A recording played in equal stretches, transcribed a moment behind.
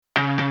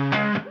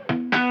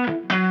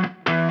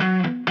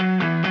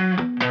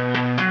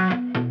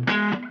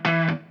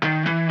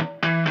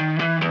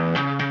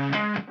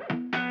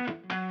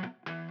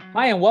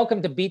Hi, and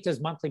welcome to Beta's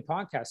monthly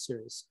podcast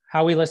series,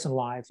 How We Listen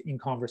Live in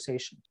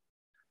Conversation.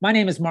 My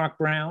name is Mark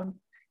Brown,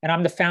 and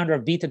I'm the founder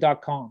of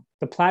Beta.com,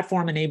 the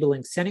platform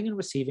enabling sending and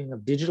receiving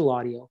of digital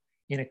audio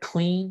in a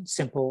clean,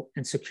 simple,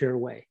 and secure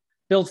way,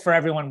 built for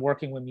everyone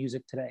working with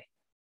music today.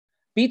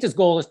 Beta's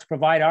goal is to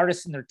provide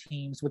artists and their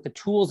teams with the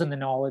tools and the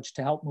knowledge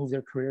to help move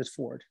their careers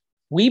forward.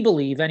 We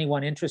believe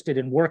anyone interested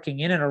in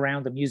working in and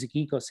around the music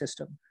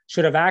ecosystem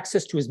should have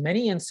access to as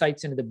many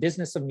insights into the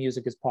business of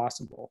music as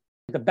possible.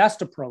 The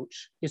best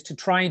approach is to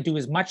try and do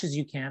as much as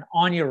you can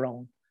on your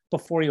own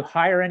before you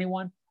hire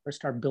anyone or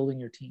start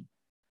building your team.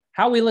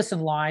 How We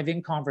Listen Live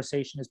in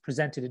Conversation is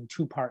presented in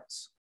two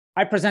parts.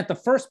 I present the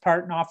first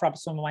part and offer up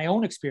some of my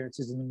own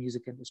experiences in the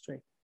music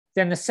industry.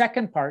 Then the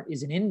second part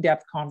is an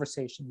in-depth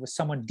conversation with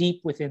someone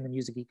deep within the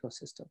music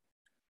ecosystem.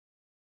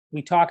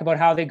 We talk about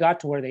how they got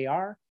to where they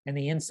are and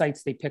the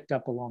insights they picked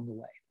up along the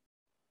way.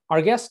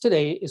 Our guest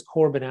today is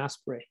Corbyn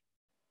Asbury,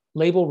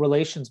 Label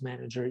Relations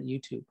Manager at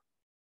YouTube.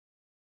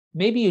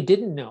 Maybe you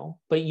didn't know,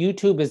 but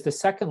YouTube is the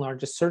second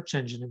largest search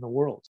engine in the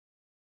world.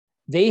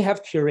 They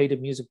have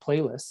curated music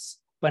playlists,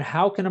 but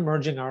how can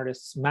emerging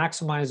artists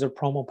maximize their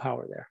promo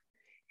power there?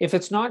 If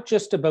it's not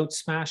just about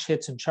smash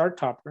hits and chart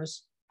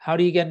toppers, how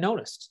do you get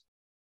noticed?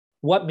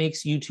 What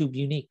makes YouTube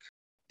unique?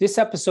 This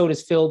episode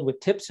is filled with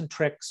tips and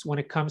tricks when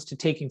it comes to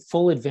taking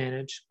full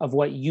advantage of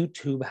what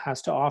YouTube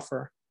has to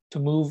offer to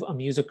move a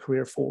music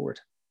career forward.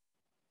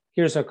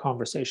 Here's our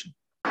conversation.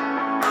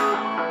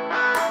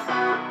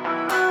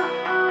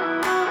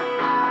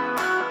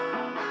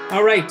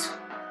 All right,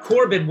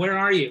 Corbyn, where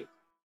are you?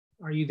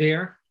 Are you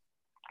there?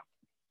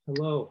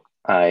 Hello.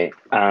 I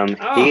am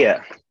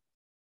here.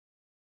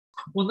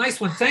 Well, nice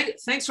one.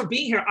 Thanks for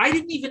being here.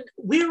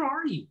 Where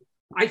are you?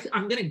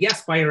 I'm going to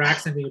guess by your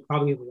accent that you're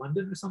probably in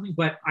London or something,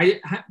 but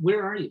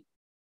where are you?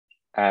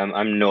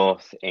 I'm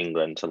North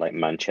England, so like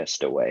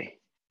Manchester way.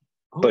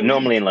 Oh, but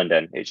normally in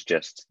London, it's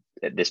just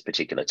at this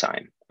particular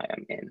time, I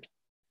am in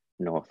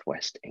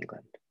Northwest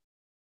England.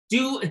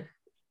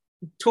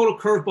 Total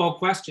curveball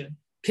question.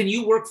 Can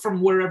you work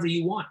from wherever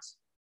you want?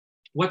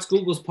 What's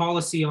Google's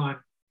policy on?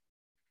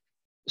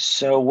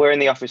 So we're in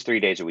the office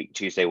 3 days a week,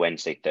 Tuesday,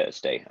 Wednesday,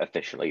 Thursday,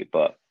 officially,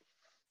 but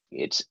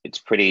it's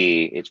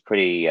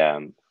pretty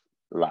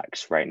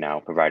lax right now,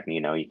 providing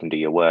you can do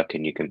your work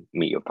and you can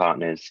meet your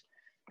partners.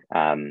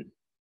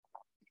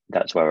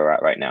 That's where we're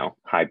at right now,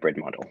 hybrid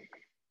model.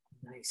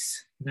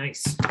 Nice.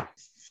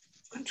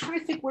 I'm trying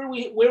to think where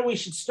we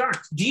should start.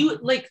 Do you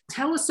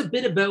tell us a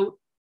bit about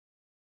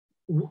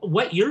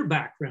what your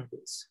background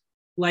is?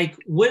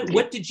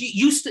 What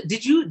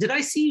did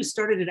I see you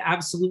started at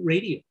Absolute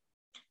Radio?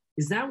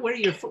 Is that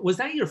was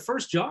that your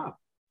first job?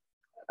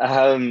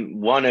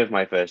 One of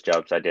my first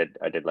jobs, I did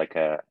like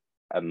a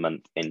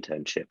month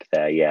internship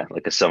there. Yeah,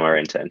 like a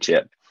summer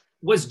internship.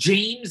 Was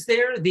James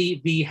there,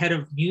 the head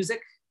of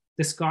music,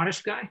 the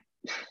Scottish guy?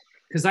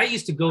 Because I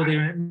used to go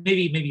there, and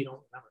maybe you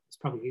don't remember. It's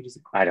probably ages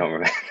ago. I don't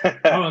remember.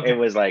 Oh, okay. It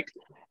was like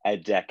a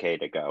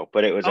decade ago,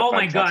 but it was. Oh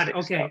my God!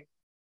 Okay, start.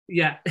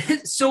 Yeah.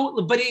 So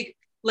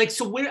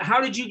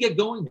how did you get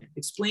going then?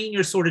 Explain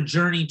your sort of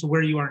journey to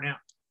where you are now.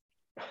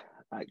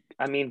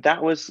 I mean,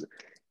 that was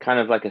kind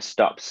of like a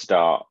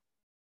stop-start,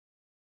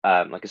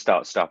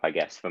 I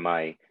guess, for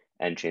my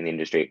entry in the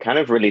industry. It kind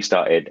of really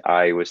started,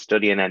 I was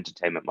studying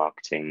entertainment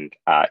marketing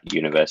at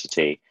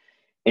university,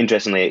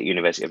 interestingly at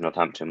University of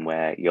Northampton,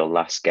 where your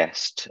last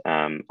guest,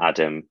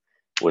 Adam,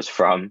 was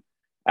from.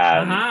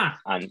 And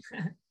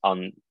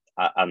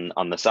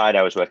on the side,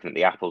 I was working at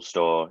the Apple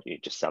store,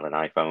 just selling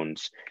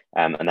iPhones.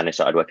 And then I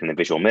started working in the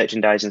visual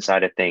merchandising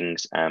side of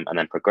things, and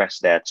then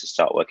progressed there to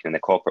start working in the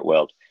corporate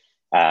world.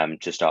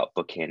 To start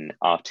booking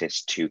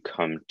artists to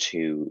come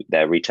to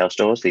their retail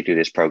stores. They do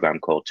this program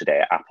called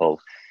Today at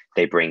Apple.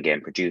 They bring in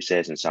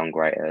producers and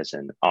songwriters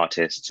and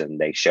artists, and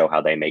they show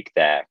how they make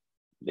their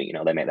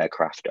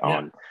craft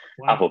on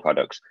Apple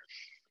products.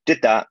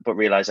 Did that, but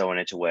realized I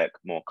wanted to work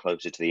more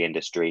closer to the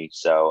industry.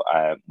 So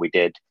we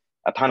did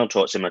a panel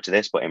talk similar to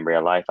this, but in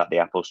real life at the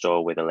Apple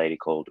store with a lady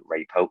called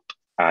Ray Pope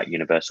at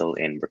Universal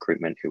in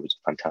recruitment, who was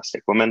a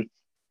fantastic woman.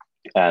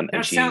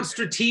 That sounds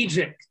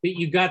strategic that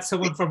you got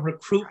someone from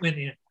recruitment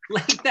in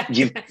like that.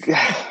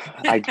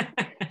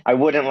 I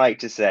wouldn't like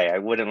to say,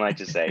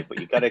 but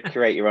you got to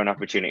create your own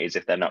opportunities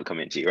if they're not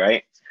coming to you,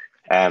 right?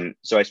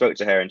 So I spoke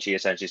to her and she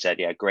essentially said,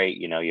 yeah, great.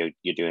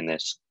 You're doing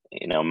this,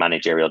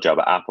 managerial job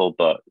at Apple,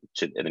 but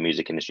in the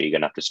music industry, you're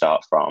going to have to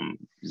start from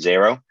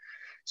zero.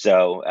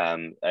 So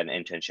an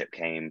internship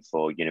came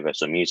for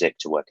Universal Music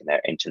to work in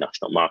their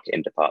international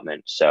marketing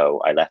department. So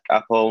I left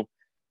Apple,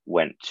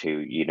 went to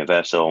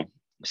Universal,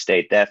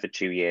 stayed there for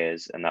 2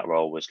 years, and that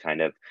role was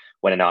kind of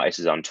when an artist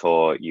is on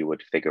tour, you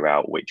would figure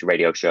out which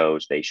radio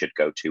shows they should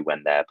go to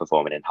when they're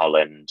performing in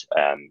Holland.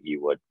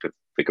 You would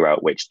figure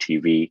out which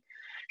TV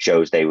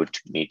shows they would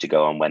need to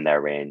go on when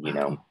they're in,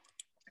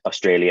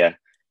 Australia.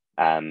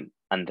 And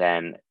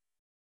then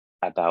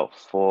about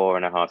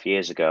 4.5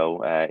 years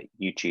ago,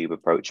 YouTube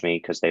approached me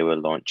because they were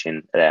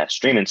launching their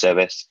streaming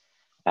service.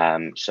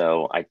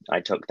 So I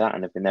took that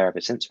and have been there ever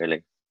since,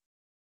 really.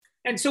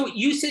 And so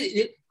you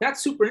said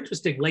that's super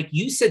interesting. Like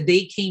you said,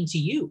 they came to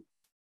you.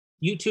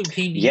 YouTube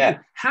came to Yeah. you.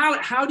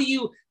 How do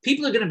you?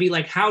 People are going to be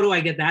like, how do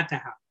I get that to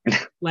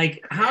happen?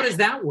 Like, how does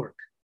that work?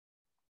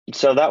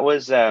 So that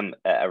was a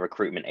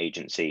recruitment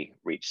agency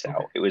reached out.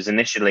 Okay. It was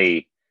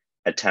initially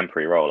a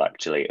temporary role,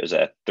 actually. It was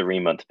a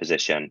 3-month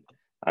position.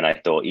 And I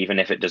thought, even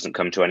if it doesn't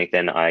come to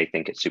anything, I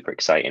think it's super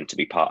exciting to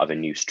be part of a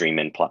new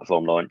streaming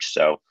platform launch.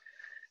 So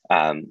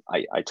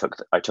I took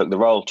the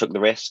role, took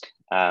the risk,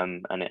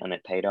 and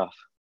it paid off.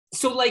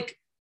 So like,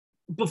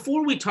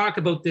 before we talk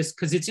about this,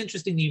 because it's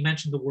interesting that you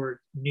mentioned the word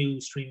new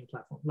streaming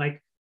platform.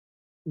 Like,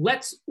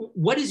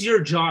 what is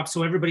your job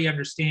so everybody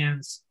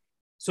understands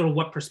sort of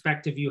what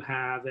perspective you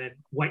have and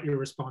what your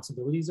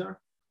responsibilities are?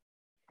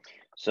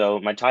 So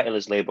my title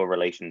is Label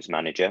Relations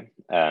Manager.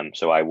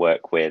 So I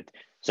work with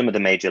some of the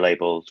major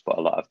labels, but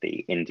a lot of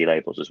the indie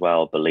labels as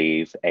well,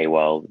 Believe,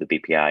 AWOL, the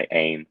BPI,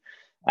 AIM.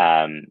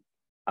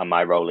 And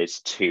my role is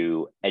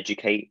to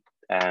educate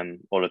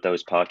all of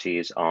those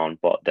parties on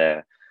what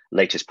the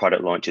latest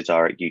product launches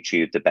are at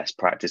YouTube, the best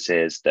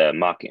practices, the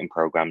marketing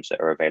programs that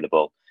are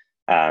available,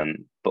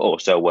 but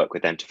also work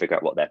with them to figure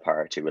out what their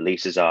priority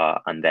releases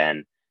are. And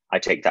then I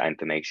take that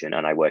information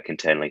and I work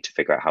internally to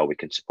figure out how we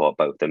can support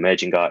both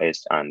emerging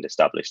artists and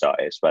established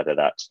artists, whether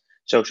that's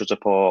social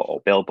support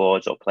or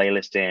billboards or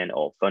playlisting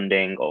or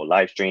funding or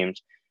live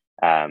streams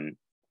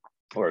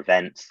or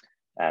events,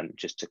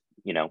 just to,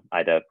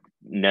 either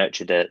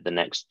nurture the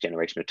next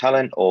generation of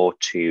talent or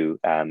to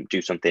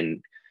do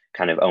something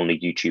kind of only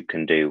YouTube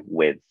can do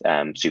with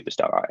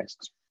superstar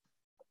artists.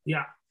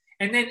 Yeah.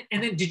 And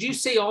then did you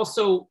say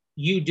also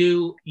you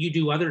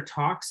do other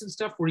talks and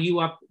stuff?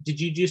 Did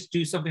you just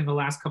do something the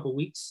last couple of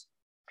weeks?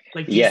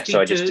 Like, do you speak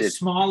so I to just did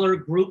smaller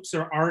groups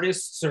or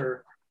artists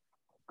or?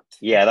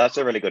 Yeah, that's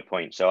a really good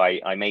point. So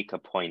I make a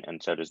point,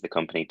 and so does the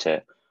company,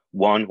 to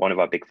one of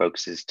our big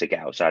focuses to get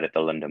outside of the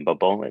London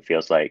bubble. It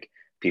feels like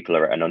people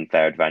are at an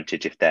unfair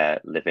advantage if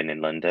they're living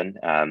in London.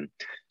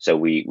 So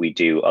we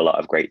do a lot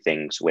of great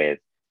things with.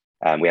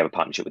 We have a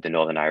partnership with the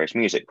Northern Irish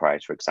Music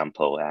Prize, for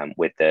example,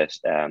 with the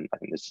I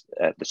think there's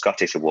the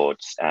Scottish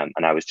Awards, and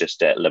I was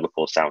just at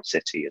Liverpool Sound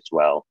City as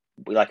well.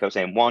 Like I was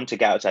saying, one, to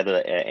get outside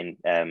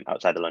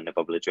outside the London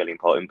bubble is really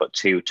important, but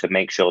two, to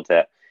make sure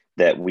that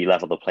we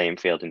level the playing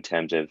field in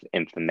terms of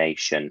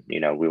information. We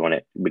don't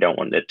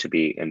want it to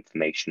be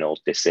informational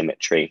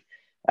dissymmetry.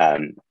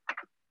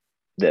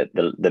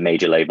 The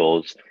major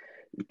labels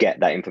get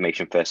that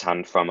information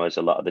firsthand from us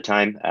a lot of the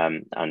time,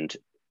 and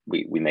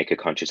we make a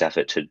conscious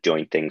effort to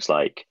join things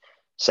like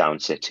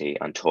Sound City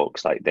and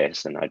talks like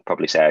this. And I'd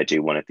probably say I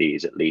do one of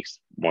these at least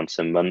once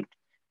a month,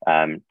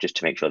 just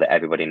to make sure that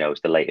everybody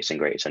knows the latest and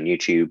greatest on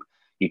YouTube.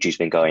 YouTube's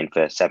been going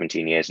for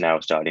 17 years now,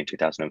 started in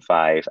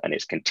 2005, and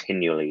it's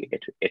continually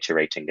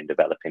iterating and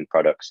developing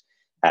products,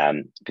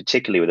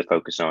 particularly with a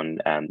focus on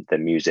the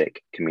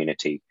music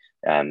community.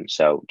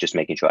 So just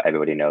making sure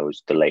everybody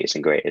knows the latest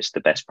and greatest,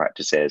 the best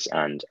practices,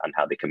 and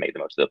how they can make the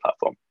most of the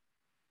platform.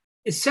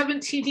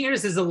 17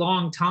 years is a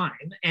long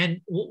time. And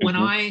when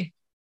I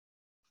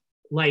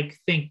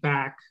think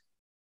back,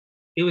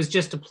 it was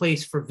just a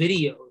place for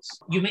videos.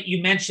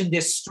 You mentioned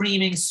this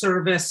streaming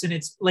service, and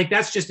it's like,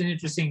 that's just an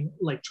interesting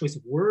choice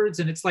of words.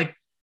 And it's like,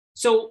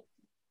 so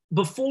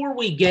before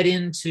we get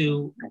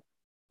into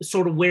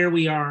sort of where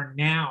we are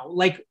now,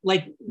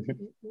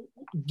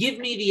 give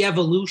me the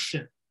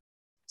evolution,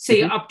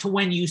 say up to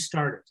when you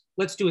started.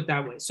 Let's do it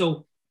that way.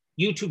 So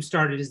YouTube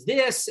started as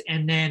this,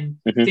 and then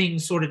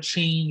things sort of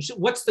changed.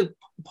 What's the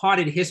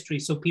potted history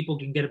so people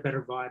can get a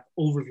better vibe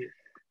overview?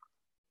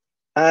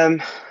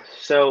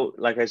 So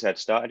like I said,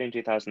 started in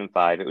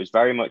 2005. It was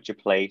very much a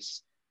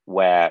place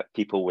where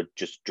people would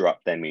just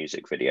drop their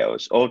music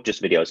videos, or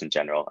just videos in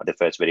general. The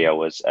first video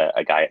was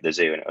a guy at the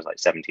zoo, and it was like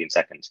 17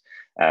 seconds,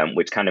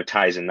 which kind of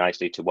ties in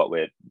nicely to what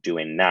we're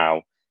doing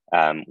now,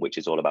 which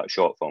is all about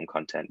short form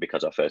content,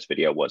 because our first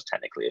video was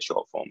technically a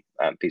short form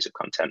piece of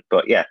content.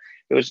 But yeah,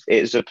 it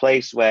was a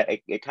place where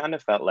it kind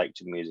of felt like,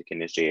 to the music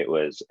industry, it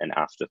was an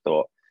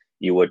afterthought.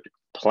 You would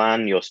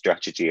plan your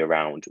strategy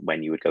around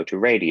when you would go to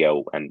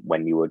radio, and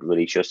when you would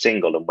release your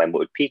single, and when it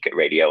would peak at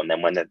radio, and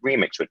then when the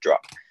remix would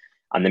drop.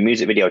 And the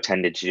music video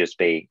tended to just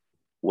be,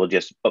 we'll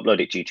just upload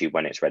it to YouTube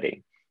when it's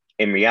ready.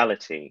 In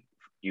reality,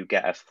 you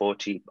get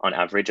on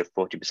average, a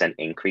 40%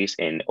 increase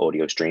in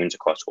audio streams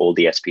across all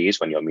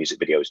DSPs when your music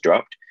video is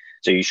dropped.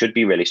 So you should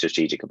be really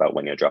strategic about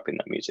when you're dropping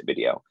that music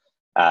video,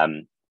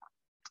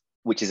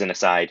 which is an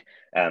aside.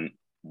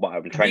 What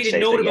I'm trying to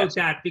say is that, about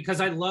that, because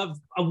I love,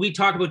 we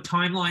talk about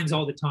timelines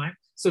all the time.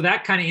 So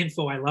that kind of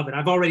info, I love it.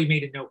 I've already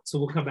made a note, so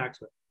we'll come back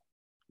to it.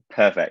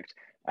 Perfect.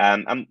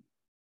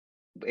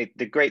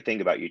 The great thing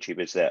about YouTube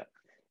is that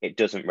it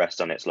doesn't rest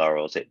on its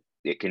laurels.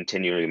 It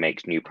continually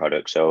makes new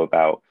products. So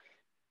about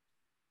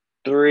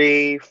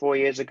 3-4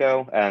 years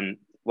ago,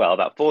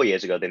 about 4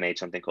 years ago, they made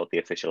something called the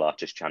Official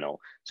Artist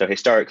Channel. So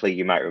historically,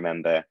 you might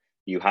remember,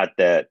 you had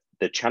the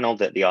channel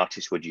that the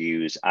artist would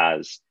use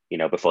as,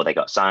 before they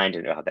got signed,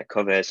 and it would have their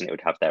covers and it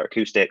would have their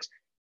acoustics.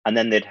 And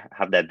then they'd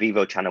have their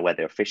Vivo channel where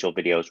the official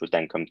videos would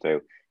then come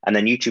through. And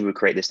then YouTube would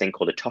create this thing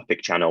called a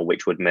topic channel,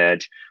 which would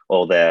merge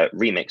all the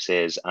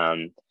remixes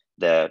and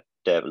the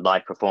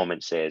live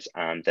performances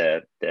and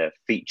the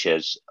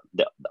features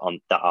that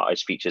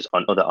artist features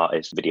on other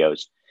artists'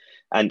 videos.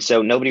 And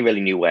so nobody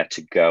really knew where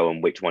to go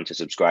and which one to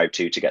subscribe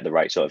to get the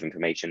right sort of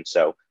information.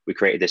 So we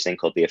created this thing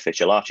called the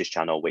official artist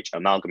channel, which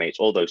amalgamates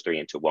all those three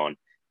into one.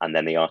 And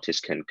then the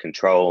artist can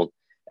control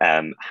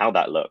how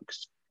that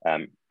looks,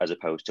 as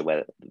opposed to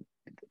where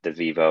the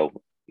Vivo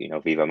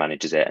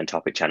manages it, and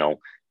topic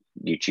channel,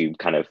 YouTube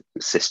kind of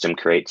system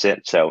creates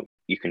it. So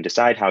you can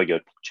decide how your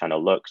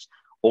channel looks.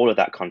 All of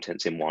that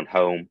content's in one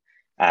home.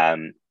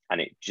 And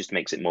it just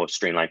makes it more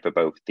streamlined for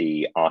both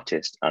the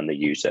artist and the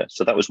user.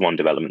 So that was one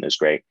development that's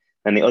great.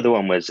 And the other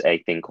one was a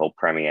thing called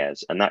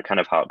premieres. And that kind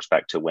of harks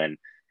back to when,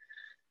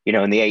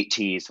 in the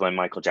 80s, when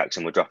Michael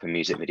Jackson would drop a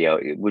music video,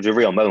 it was a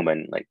real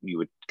moment. Like, you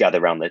would gather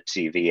around the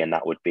TV and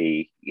that would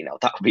be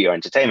your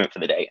entertainment for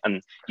the day.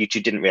 And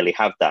YouTube didn't really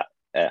have that.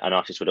 An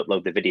artist would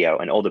upload the video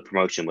and all the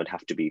promotion would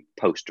have to be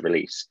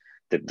post-release.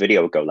 The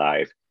video would go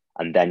live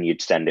and then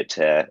you'd send it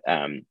to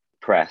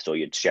press, or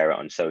you'd share it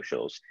on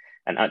socials.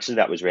 And actually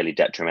that was really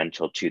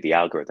detrimental to the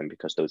algorithm,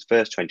 because those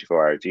first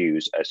 24-hour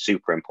views are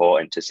super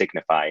important to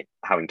signify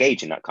how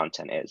engaging that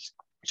content is.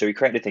 So we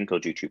created a thing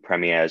called YouTube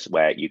Premieres,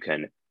 where you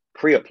can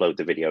pre-upload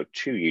the video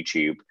to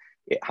YouTube.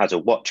 It has a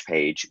watch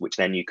page, which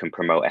then you can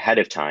promote ahead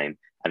of time,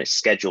 and it's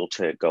scheduled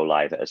to go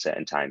live at a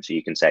certain time. So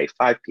you can say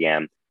 5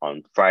 p.m.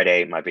 on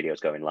Friday, my video is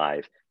going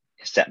live,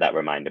 set that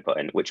reminder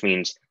button, which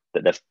means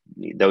that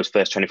those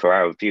first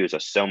 24-hour views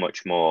are so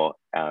much more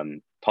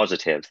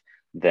positive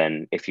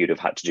than if you'd have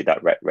had to do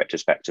that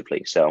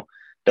retrospectively. So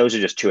those are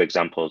just two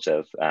examples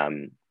of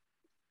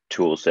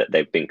tools that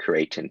they've been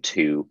creating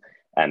to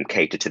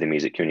cater to the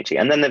music community.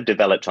 And then they've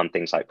developed on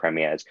things like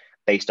premieres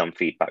based on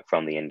feedback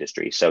from the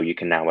industry. So you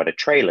can now add a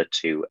trailer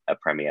to a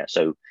premiere,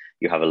 so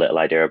you have a little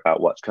idea about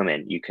what's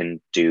coming. You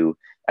can do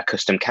a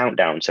custom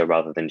countdown. So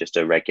rather than just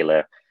a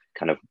regular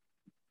kind of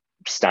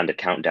standard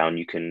countdown,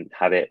 you can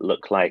have it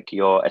look like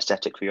your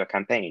aesthetic for your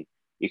campaign.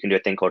 You can do a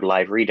thing called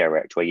live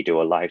redirect, where you do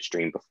a live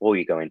stream before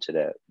you go into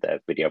the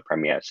video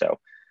premiere. So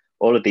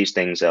all of these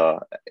things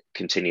are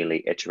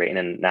continually iterating.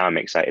 And now I'm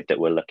excited that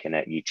we're looking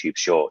at YouTube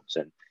Shorts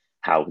and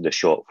how the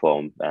short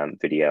form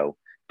video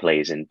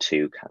plays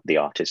into the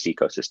artist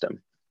ecosystem.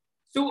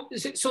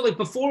 So like,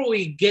 before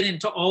we get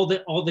into all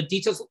the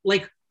details,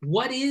 like,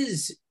 what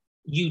is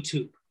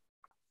YouTube?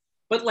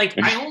 But like,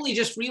 I only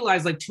just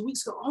realized like 2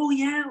 weeks ago, oh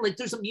yeah, like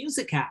there's a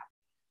music app.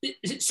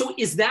 So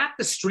is that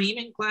the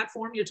streaming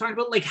platform you're talking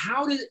about? Like,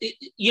 how does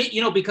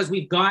it, because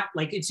we've got,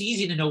 like, it's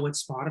easy to know what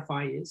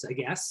Spotify is, I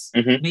guess,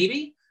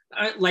 maybe,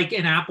 like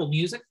in Apple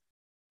Music.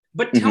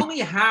 But tell me,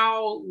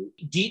 how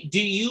do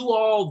you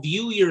all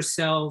view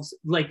yourselves,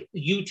 like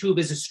YouTube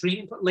as a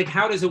streaming, like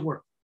how does it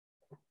work?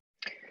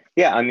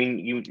 Yeah, I mean,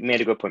 you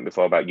made a good point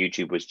before about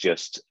YouTube was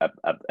just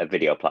a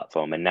video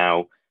platform. And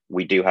now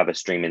we do have a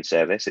streaming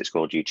service. It's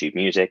called YouTube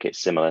Music.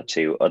 It's similar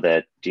to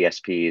other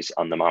DSPs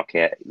on the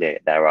market.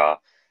 There are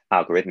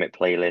algorithmic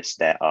playlists.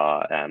 There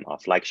are our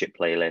flagship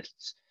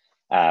playlists.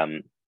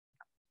 And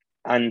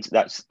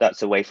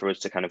that's a way for us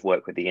to kind of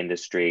work with the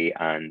industry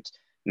and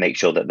make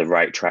sure that the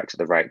right tracks at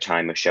the right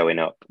time are showing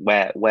up.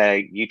 Where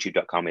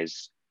YouTube.com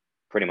is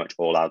pretty much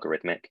all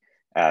algorithmic.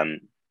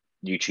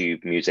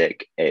 YouTube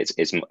Music is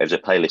a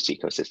playlist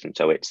ecosystem.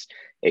 So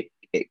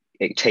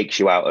it takes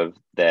you out of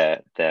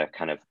the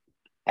kind of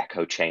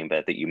echo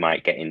chamber that you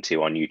might get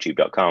into on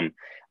YouTube.com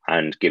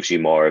and gives you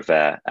more of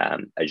a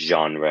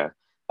genre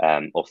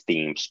or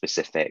theme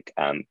specific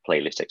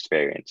playlist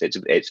experience.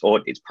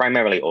 It's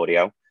primarily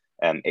audio.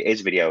 It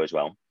is video as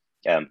well,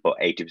 but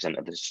 80%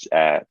 of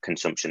the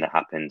consumption that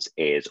happens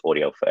is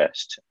audio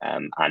first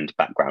and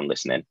background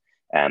listening.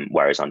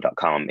 Whereas on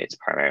 .com, it's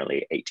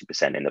primarily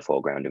 80% in the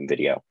foreground and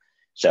video.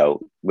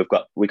 So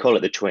we call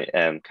it the twin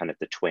kind of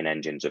the twin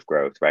engines of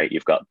growth, right?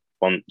 You've got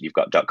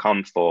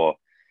 .com for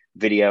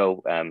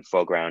video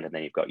foreground, and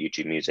then you've got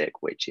YouTube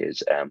Music, which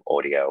is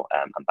audio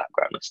and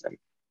background listening.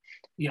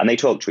 Yeah. And they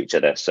talk to each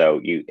other. So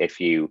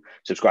if you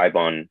subscribe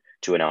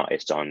to an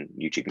artist on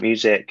YouTube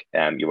Music,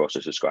 you're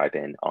also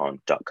subscribing on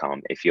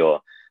 .com. If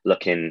you're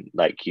looking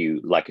like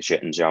you like a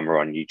certain genre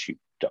on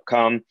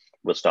YouTube.com,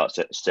 we'll start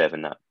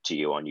serving that to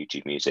you on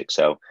YouTube Music.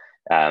 So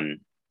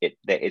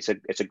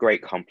it's a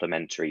great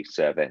complementary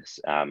service,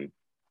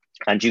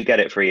 and you get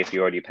it free if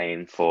you're already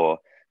paying for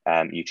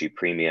YouTube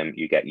Premium.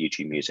 You get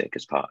YouTube Music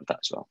as part of that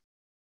as well.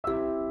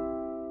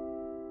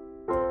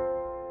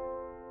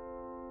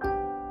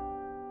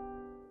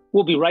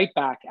 We'll be right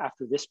back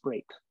after this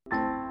break.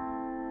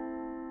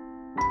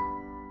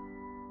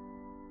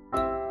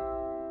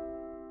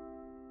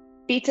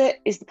 Beta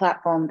is the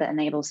platform that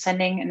enables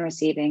sending and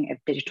receiving of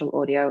digital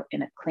audio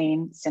in a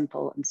clean,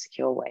 simple, and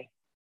secure way.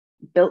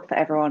 Built for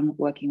everyone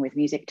working with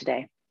music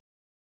today.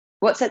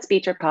 What sets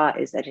Beta apart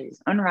is that it is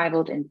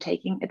unrivaled in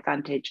taking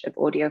advantage of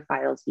audio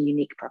files'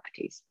 unique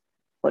properties.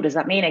 What does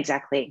that mean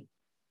exactly?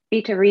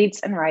 Beta reads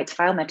and writes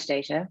file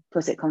metadata,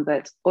 plus it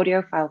converts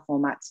audio file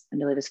formats and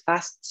delivers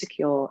fast,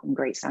 secure, and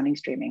great sounding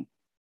streaming.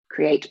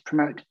 Create,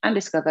 promote, and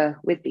discover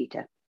with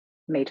Beta,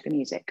 made for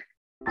music.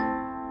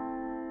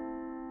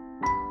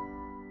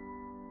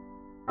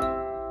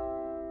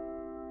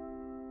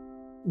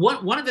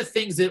 One of the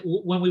things that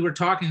when we were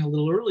talking a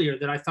little earlier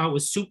that I thought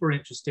was super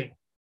interesting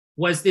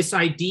was this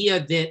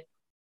idea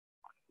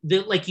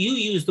that like you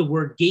use the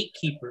word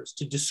gatekeepers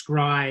to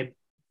describe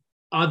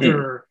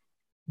other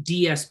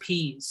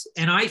DSPs.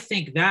 And I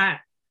think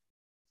that,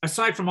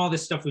 aside from all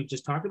this stuff we've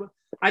just talked about,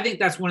 I think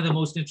that's one of the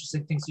most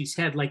interesting things you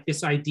said, like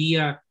this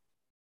idea.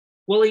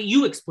 Well,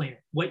 you explain it,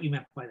 what you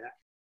meant by that.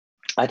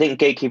 I think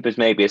gatekeepers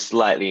may be a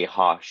slightly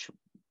harsh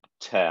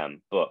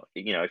term, but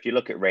if you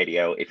look at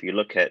radio, if you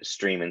look at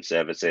streaming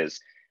services,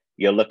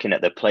 you're looking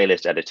at the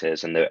playlist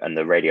editors and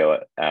the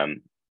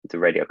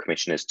radio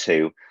commissioners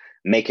to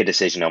make a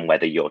decision on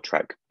whether your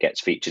track gets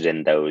featured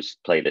in those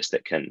playlists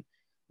that can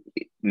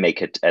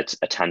make a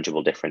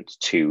tangible difference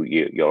to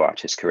your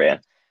artist's career.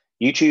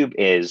 YouTube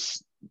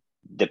is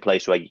the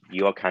place where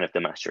you're kind of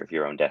the master of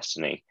your own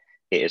destiny.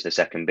 It is the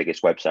second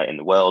biggest website in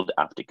the world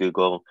after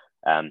Google.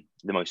 The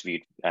most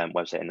viewed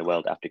website in the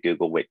world after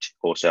Google, which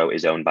also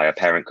is owned by a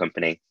parent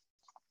company.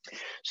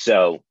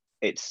 So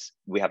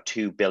we have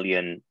 2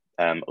 billion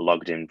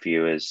logged in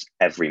viewers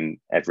every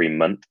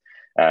month.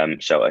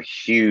 So a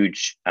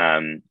huge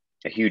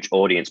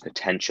audience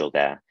potential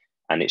there.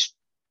 And it's,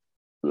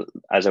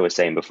 as I was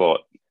saying before,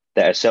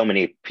 there are so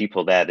many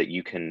people there that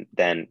you can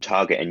then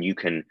target, and you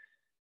can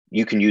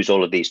use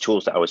all of these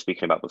tools that I was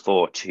speaking about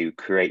before to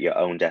create your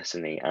own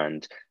destiny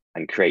and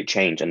create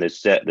change. And there's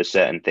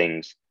certain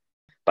things.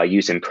 By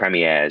using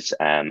premieres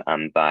and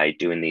by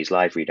doing these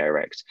live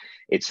redirects,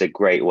 it's a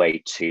great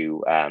way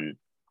to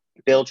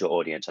build your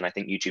audience. And I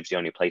think YouTube's the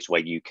only place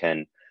where you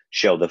can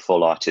show the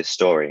full artist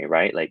story,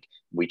 right? Like,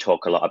 we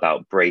talk a lot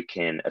about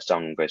breaking a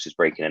song versus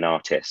breaking an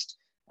artist.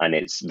 And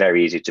it's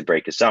very easy to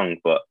break a song,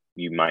 but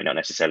you might not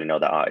necessarily know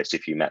that artist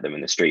if you met them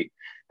in the street.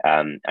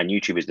 And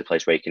YouTube is the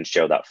place where you can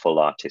show that full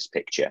artist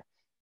picture.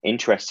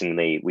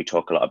 Interestingly, we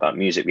talk a lot about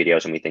music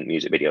videos, and we think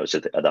music videos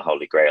are the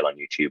holy grail on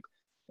YouTube.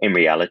 In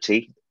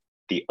reality,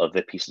 the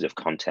other pieces of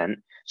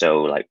content,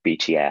 so like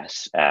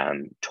BTS,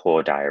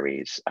 tour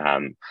diaries,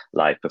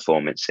 live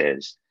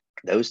performances,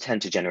 those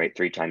tend to generate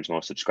 3 times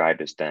more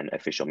subscribers than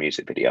official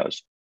music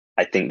videos.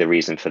 I think the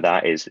reason for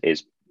that is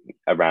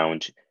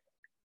around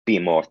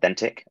being more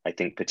authentic. I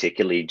think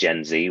particularly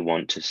Gen Z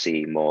want to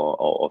see more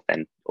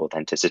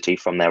authenticity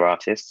from their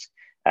artists,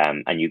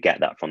 and you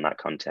get that from that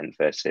content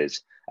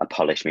versus a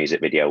polished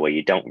music video where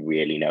you don't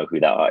really know who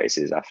that artist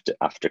is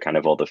after kind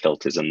of all the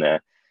filters and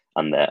the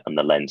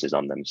lenses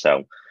on them.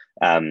 So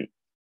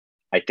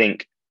I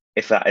think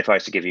if I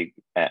was to give you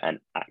an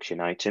action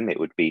item, it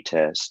would be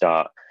to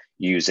start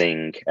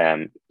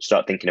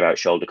thinking about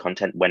shoulder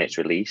content when it's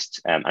released,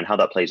 and how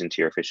that plays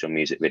into your official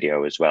music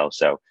video as well.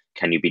 So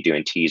can you be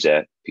doing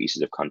teaser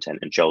pieces of content?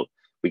 And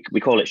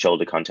we call it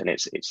shoulder content.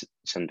 It's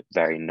some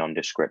very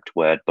nondescript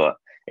word, but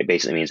it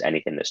basically means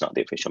anything that's not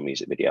the official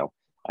music video.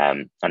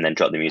 And then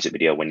drop the music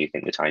video when you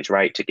think the time's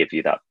right to give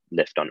you that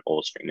lift on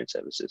all streaming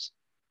services.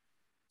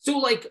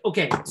 So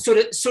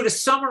to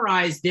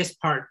summarize this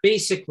part,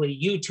 basically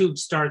YouTube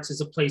starts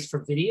as a place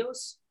for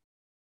videos.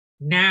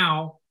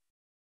 Now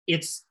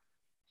it's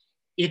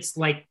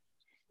like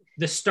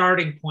the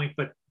starting point,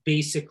 but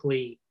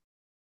basically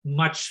a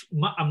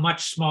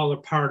much smaller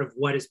part of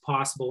what is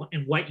possible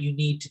and what you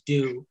need to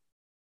do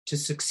to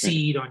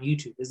succeed on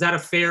YouTube. Is that a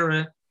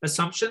fair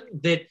assumption,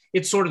 that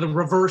it's sort of the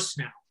reverse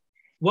now?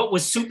 What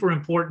was super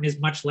important is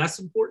much less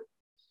important?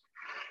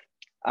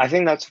 I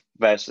think that's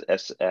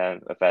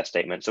a fair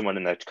statement. Someone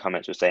in the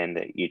comments was saying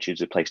that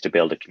YouTube's a place to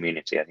build a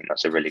community. I think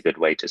that's a really good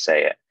way to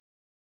say it.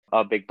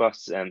 Our big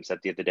boss said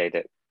the other day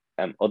that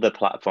other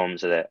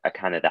platforms are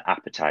kind of the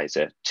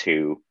appetizer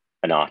to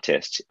an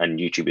artist, and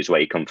YouTube is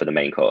where you come for the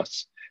main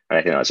course. And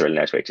I think that's a really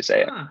nice way to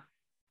say it.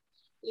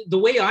 The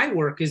way I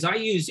work is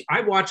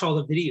I watch all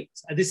the videos.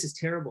 This is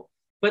terrible.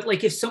 But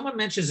like, if someone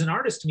mentions an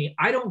artist to me,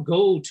 I don't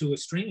go to a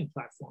streaming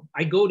platform.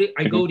 I go to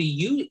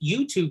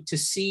YouTube to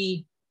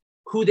see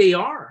who they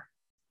are.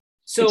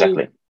 So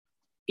exactly.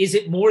 Is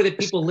it more that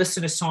people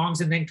listen to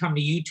songs and then come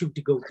to YouTube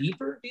to go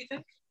deeper, do you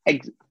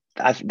think?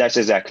 That's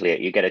exactly it.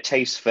 You get a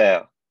taste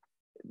for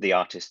the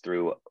artist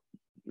through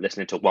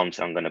listening to one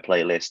song on a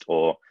playlist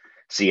or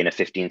seeing a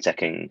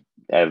 15-second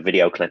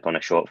video clip on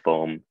a short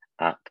form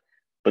app.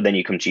 But then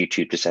you come to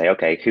YouTube to say,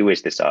 okay, who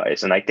is this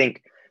artist? And I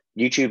think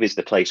YouTube is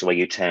the place where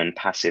you turn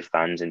passive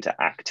fans into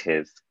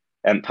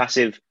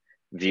passive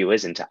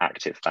viewers into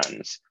active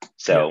fans.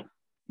 So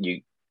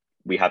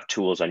we have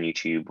tools on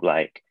YouTube,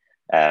 like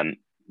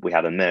we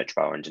have a merch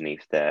bar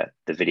underneath the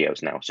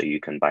videos now. So you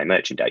can buy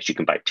merchandise, you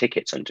can buy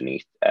tickets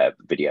underneath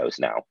videos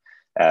now.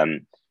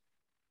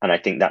 And I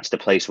think that's the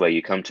place where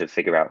you come to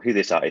figure out who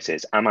this artist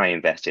is. Am I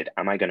invested?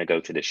 Am I going to go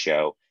to the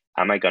show?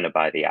 Am I going to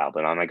buy the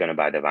album? Am I going to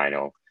buy the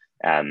vinyl?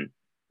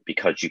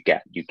 Because you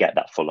get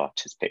that full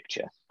artist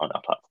picture on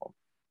our platform.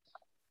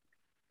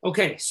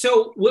 Okay,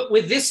 so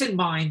with this in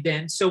mind,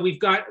 then, so we've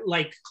got,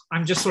 like,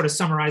 I'm just sort of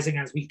summarizing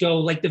as we go,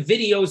 like the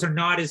videos are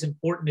not as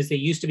important as they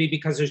used to be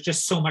because there's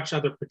just so much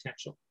other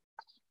potential.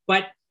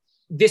 But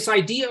this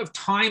idea of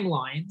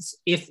timelines,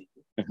 if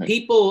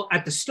people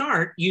at the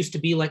start used to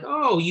be like,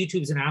 oh,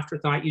 YouTube's an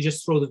afterthought, you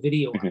just throw the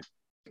video up.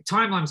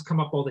 Timelines come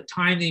up all the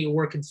time that you're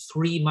working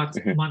 3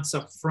 months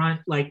up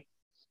front. Like,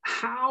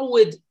 how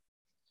would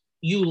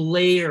you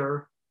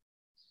layer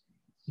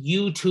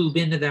YouTube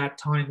into that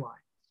timeline?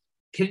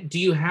 Do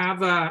you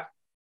have a,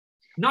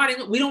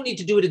 we don't need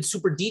to do it in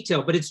super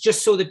detail, but it's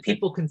just so that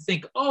people can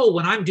think, oh,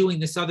 when I'm doing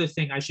this other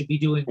thing, I should be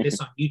doing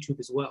this on YouTube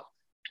as well.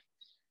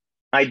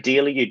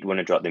 Ideally, you'd want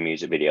to drop the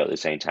music video at the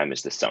same time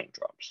as the song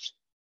drops.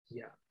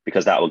 Yeah.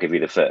 Because that will give you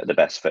the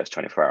best first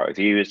 24-hour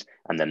views,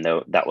 and then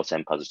that will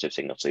send positive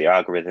signals to the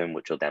algorithm,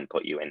 which will then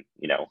put you in,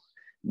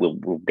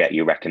 will get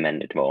you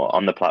recommended more.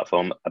 On the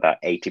platform,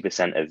 about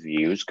 80% of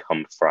views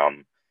come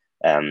from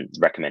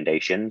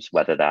recommendations,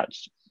 whether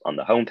that's on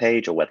the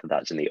homepage or whether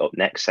that's in the up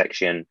next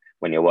section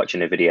when you're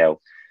watching a video.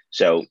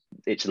 So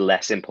it's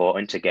less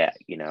important to get,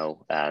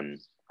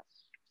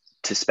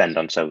 to spend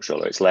on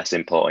social, or it's less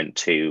important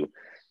to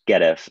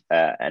get a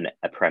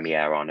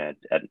premiere on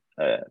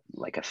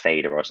like a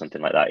fader or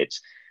something like that. It's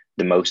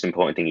the most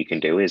important thing you can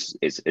do is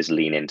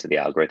lean into the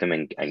algorithm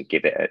and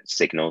give it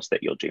signals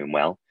that you're doing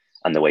well.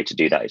 And the way to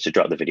do that is to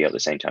drop the video at the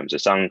same time as a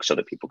song so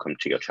that people come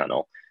to your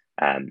channel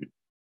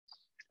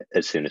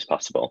as soon as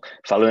possible.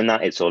 Following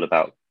that, it's all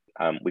about,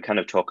 we kind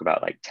of talk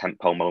about like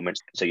tentpole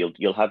moments. So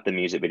you'll have the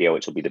music video,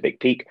 which will be the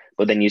big peak,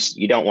 but then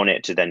you don't want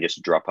it to then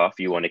just drop off.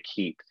 You want to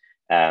keep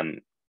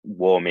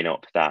warming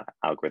up that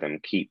algorithm,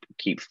 keep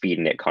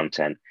feeding it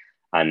content.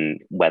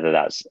 And whether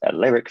that's a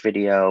lyric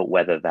video,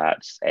 whether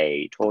that's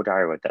a tour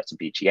diary, whether that's a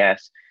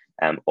BTS,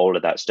 all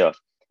of that stuff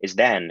is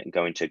then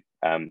going to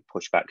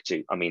push back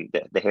to,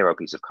 the hero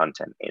piece of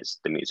content is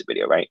the music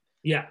video, right?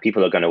 Yeah.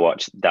 People are going to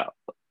watch that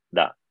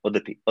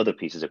other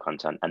pieces of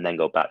content and then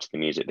go back to the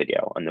music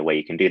video. And the way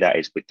you can do that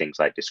is with things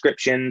like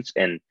descriptions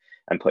and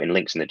putting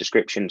links in the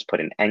descriptions,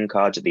 putting end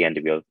cards at the end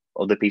of your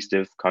other piece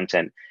of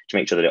content to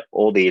make sure that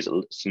all these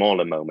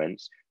smaller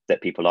moments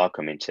that people are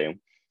coming to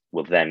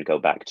will then go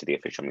back to the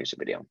official music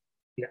video.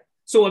 Yeah.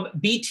 So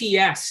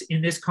BTS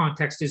in this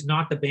context is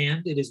not the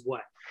band, it is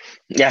what?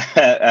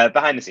 Yeah,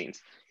 behind the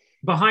scenes.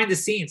 Behind the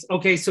scenes.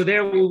 Okay, so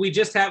there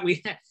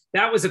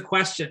that was a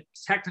question.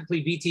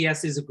 Technically,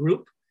 BTS is a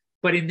group,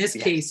 but in this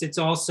case, it's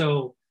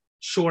also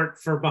short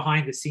for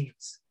behind the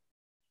scenes.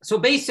 So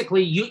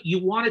basically, you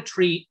want to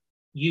treat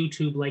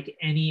YouTube like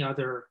any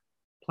other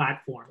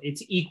platform.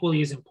 It's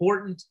equally as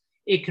important.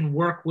 It can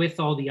work with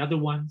all the other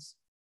ones.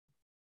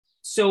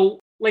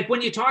 So, like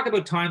when you talk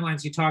about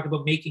timelines, you talk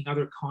about making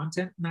other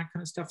content and that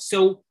kind of stuff.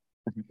 So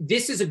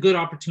this is a good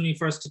opportunity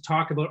for us to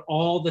talk about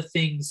all the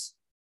things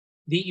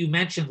that you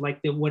mentioned, like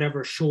the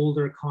whatever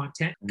shoulder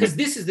content, because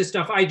this is the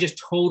stuff I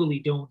just totally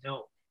don't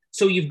know.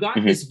 So you've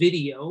got this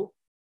video.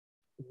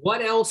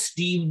 What else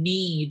do you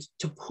need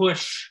to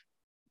push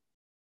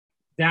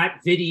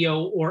that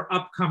video or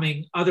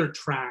upcoming other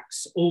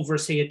tracks over,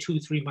 say, a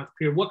 2-3 month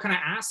period? What kind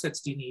of assets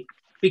do you need?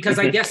 Because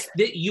I guess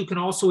that you can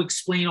also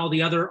explain all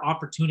the other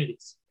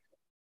opportunities.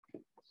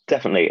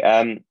 Definitely.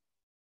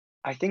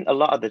 I think a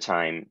lot of the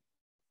time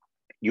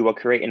you are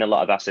creating a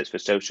lot of assets for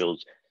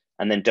socials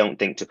and then don't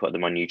think to put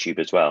them on YouTube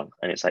as well.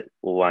 And it's like,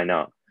 well, why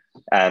not?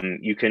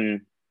 The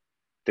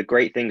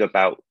great thing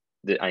about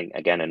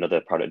again,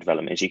 another product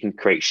development is you can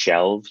create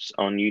shelves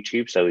on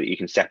YouTube so that you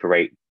can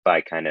separate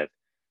by kind of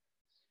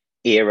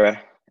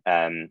era.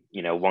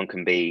 One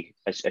can be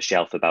a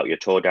shelf about your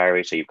tour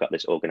diary. So you've got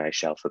this organized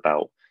shelf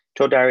about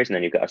tour diaries, and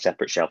then you've got a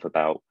separate shelf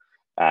about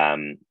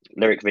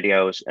lyric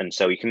videos. And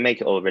so you can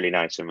make it all really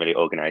nice and really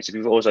organized. If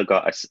you've also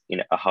got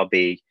a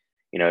hobby,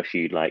 if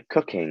you like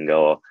cooking,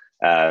 or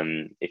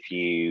if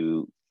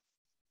you,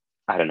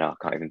 I don't know, I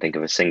can't even think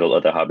of a single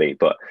other hobby,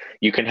 but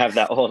you can have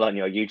that all on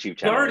your YouTube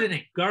channel.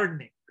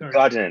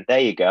 Gardening. There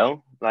you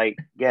go. Like,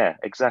 yeah,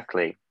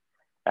 exactly.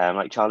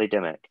 Like Charlie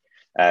Dimmock.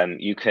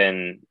 You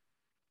can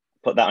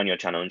put that on your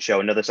channel and show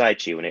another side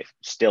to you, and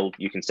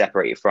you can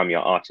separate it from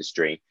your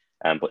artistry,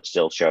 but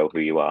still show who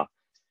you are.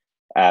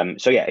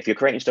 So yeah, if you're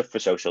creating stuff for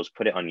socials,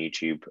 put it on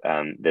YouTube.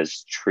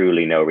 There's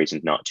truly no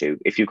reason not to.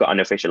 If you've got an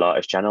official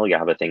artist channel, you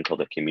have a thing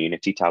called a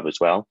community tab as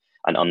well.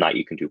 And on that,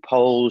 you can do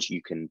polls,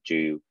 you can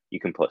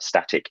put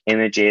static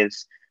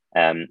images.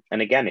 And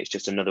again, it's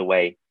just another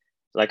way,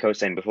 like I was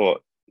saying before,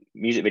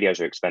 music videos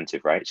are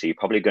expensive, right? So you're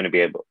probably going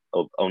to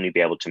only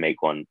be able to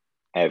make one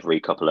every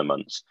couple of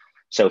months.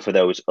 So for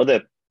those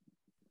other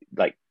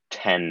like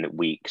 10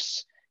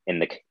 weeks in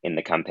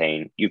the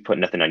campaign, you've put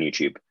nothing on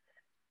YouTube.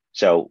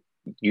 So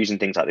using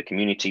things like the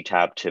community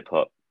tab to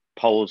put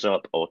polls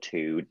up, or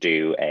to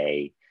do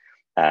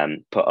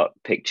put up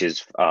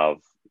pictures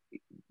of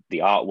the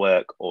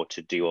artwork, or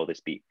to do all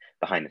this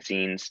behind the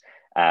scenes,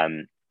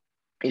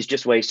 is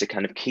just ways to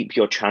kind of keep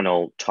your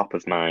channel top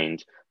of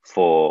mind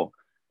for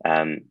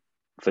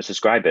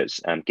subscribers.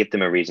 Give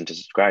them a reason to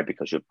subscribe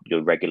because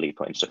you're regularly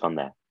putting stuff on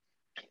there.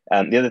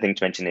 The other thing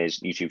to mention is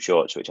YouTube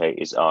Shorts, which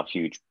is our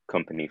huge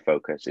company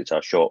focus. It's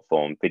our short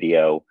form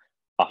video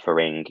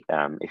offering.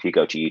 If you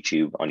go to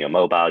YouTube on your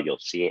mobile, you'll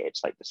see it.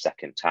 It's like the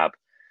second tab.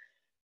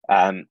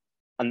 And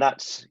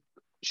that's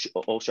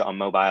all shot on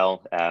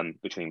mobile,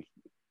 between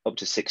up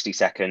to 60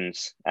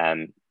 seconds.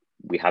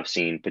 We have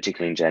seen,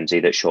 particularly in Gen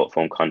Z, that short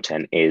form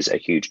content is a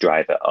huge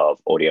driver of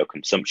audio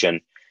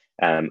consumption.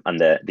 And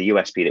the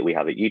USP that we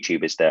have at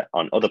YouTube is that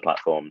on other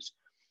platforms,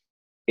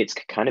 it's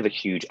kind of a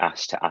huge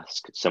ask to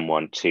ask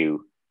someone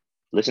to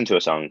listen to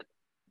a song,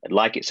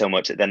 like it so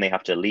much that then they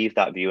have to leave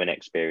that viewing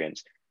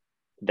experience,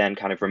 then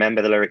kind of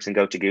remember the lyrics and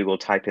go to Google,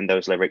 type in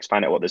those lyrics,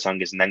 find out what the song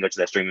is, and then go to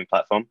their streaming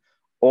platform.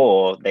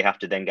 Or they have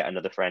to then get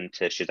another friend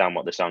to Shazam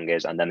what the song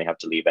is, and then they have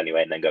to leave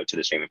anyway and then go to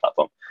the streaming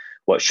platform.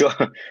 What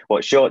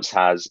Shorts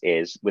has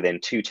is within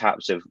 2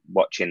 taps of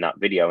watching that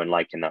video and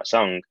liking that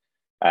song,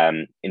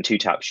 in 2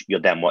 taps, you're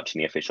then watching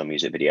the official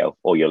music video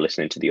or you're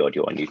listening to the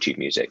audio on YouTube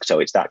Music. So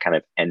it's that kind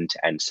of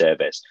end-to-end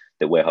service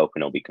that we're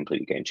hoping will be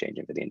completely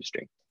game-changing for the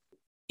industry.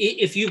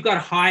 If you've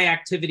got high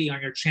activity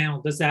on your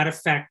channel, does that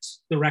affect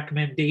the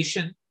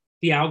recommendation,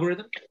 the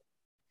algorithm?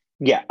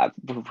 Yeah.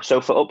 So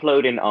for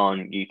uploading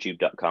on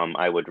youtube.com,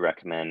 I would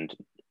recommend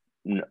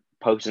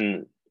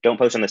don't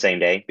post on the same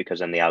day, because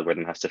then the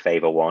algorithm has to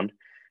favor one.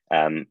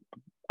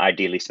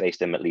 Ideally space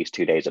them at least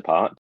 2 days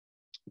apart.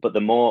 But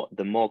the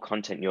more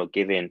content you're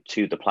giving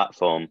to the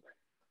platform,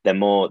 the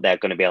more the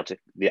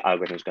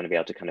algorithm is going to be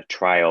able to kind of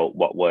trial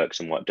what works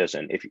and what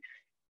doesn't.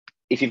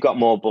 If you've got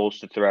more balls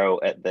to throw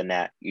at the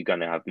net, you're going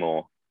to have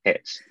more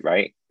hits,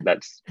 right?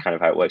 That's kind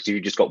of how it works. If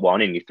you've just got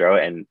one and you throw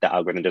it and the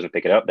algorithm doesn't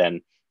pick it up,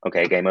 then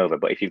okay, game over.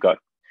 But if you've got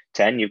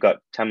 10, you've got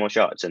 10 more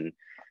shots, and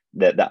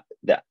the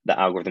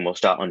algorithm will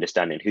start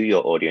understanding who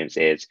your audience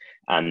is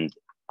and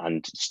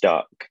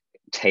start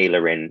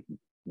tailoring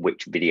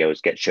which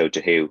videos get showed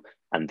to who,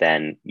 and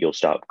then you'll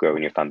start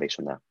growing your fan base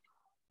from there.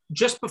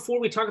 Just before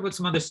we talk about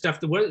some other stuff,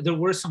 there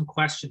were some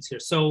questions here.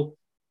 So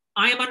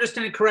I am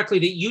understanding correctly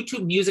that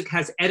YouTube Music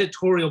has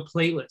editorial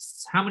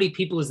playlists. How many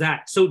people is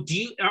that? So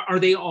are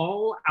they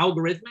all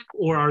algorithmic,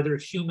 or are there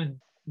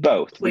human?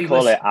 Both. Playlists? We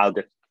call it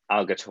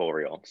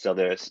algatorial. So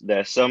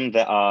there's some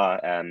that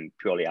are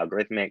purely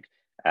algorithmic,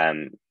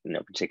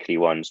 particularly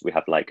ones we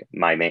have like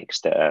My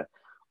Mix that are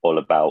all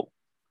about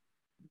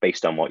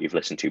based on what you've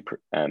listened to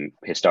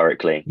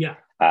historically. Yeah.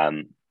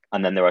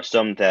 And then there are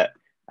some that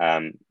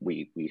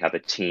we have a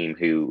team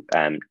who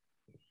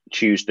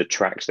choose the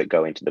tracks that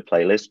go into the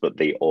playlist, but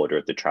the order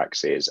of the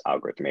tracks is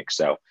algorithmic.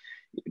 So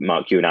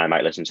Mark, you and I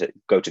might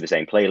go to the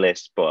same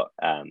playlist, but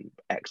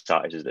X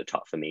artist is at the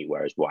top for me,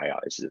 whereas Y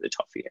artist is at the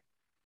top for you.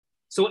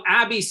 So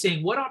Abby's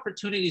saying, what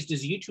opportunities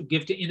does YouTube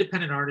give to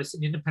independent artists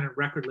and independent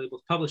record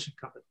labels, publishing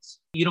companies?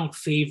 You don't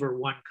favor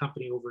one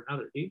company over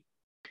another, do you?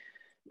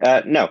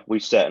 No, we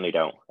certainly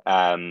don't.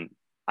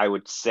 I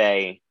would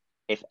say,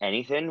 if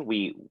anything,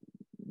 we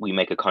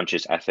make a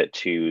conscious effort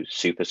to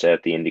super serve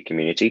the indie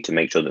community to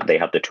make sure that they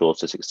have the tools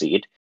to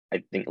succeed.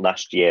 I think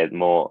last year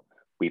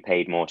we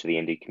paid more to the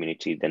indie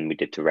community than we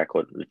did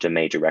to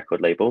major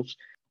record labels.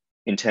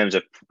 In terms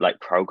of like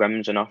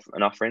programs and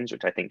offerings,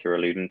 which I think you're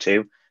alluding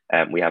to,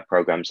 we have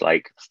programs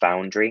like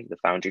Foundry, the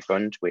Foundry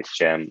Fund,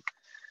 which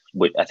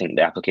I think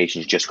the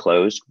application's just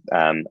closed,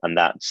 and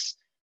that's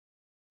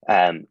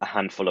a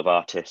handful of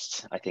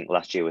artists. I think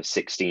last year was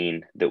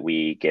 16 that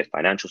we give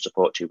financial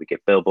support to. We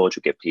give billboards,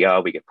 we give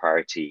PR, we give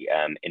priority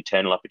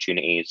internal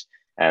opportunities.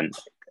 I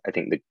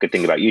think the good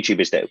thing about YouTube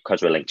is that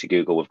because we're linked to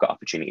Google, we've got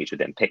opportunities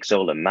within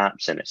Pixel and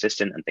Maps and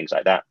Assistant and things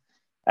like that.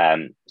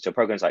 So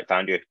programs like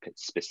Foundry are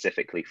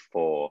specifically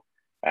for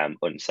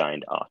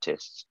unsigned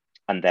artists.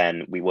 And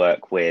then we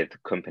work with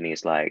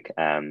companies like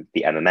the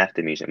MMF,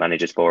 the Music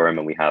Managers Forum,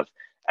 and we have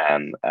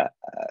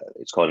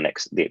it's called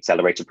the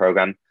Accelerator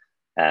Program,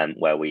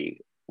 where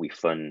we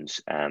fund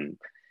a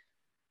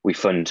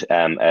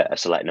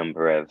select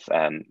number of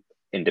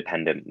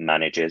independent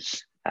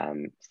managers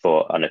on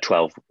a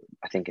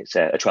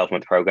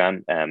 12-month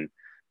program.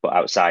 But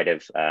outside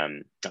of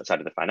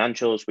the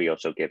financials, we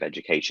also give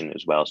education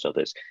as well. So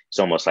it's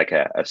almost like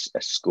a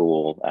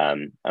school,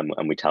 and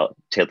we tell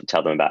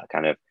them about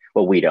kind of,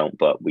 well, we don't,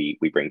 but we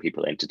bring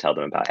people in to tell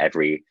them about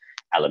every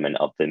element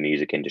of the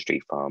music industry,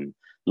 from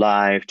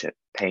live to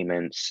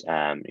payments,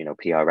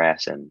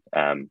 PRS and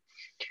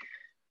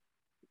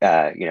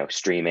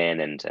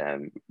streaming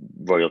and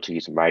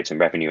royalties and rights and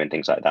revenue and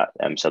things like that,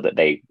 so that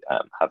they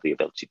have the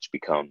ability to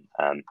become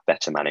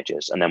better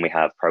managers. And then we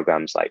have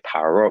programs like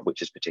Power Up,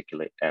 which is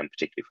particularly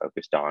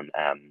focused on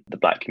the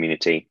Black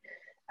community.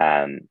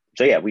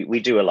 So yeah,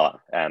 we do a lot,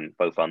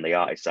 both on the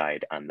artist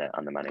side and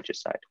the manager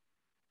side.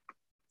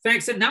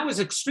 Thanks. And that was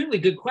an extremely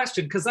good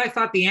question, because I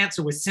thought the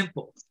answer was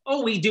simple.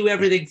 Oh, we do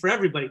everything for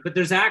everybody, but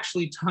there's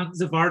actually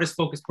tons of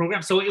artist-focused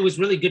programs. So it was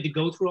really good to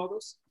go through all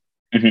those.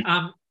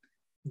 Mm-hmm.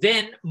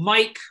 Then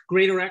Mike,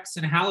 Greater X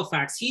in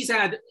Halifax, he's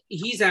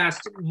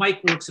asked,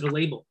 Mike works at a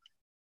label.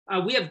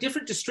 We have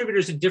different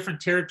distributors in different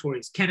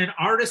territories. Can an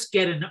artist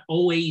get an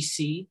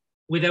OAC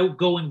without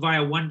going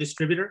via one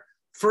distributor?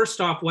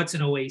 First off, what's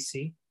an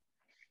OAC?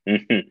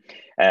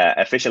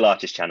 Official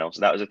artist channel.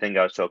 So that was the thing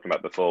I was talking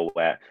about before,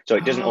 where so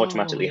it doesn't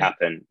automatically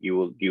happen.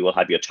 You will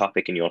have your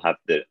topic and you'll have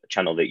the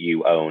channel that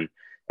you own.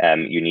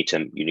 You need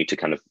to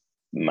kind of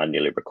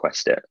manually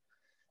request it.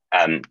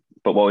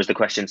 But what was the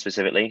question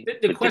specifically?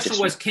 The question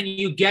was, can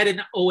you get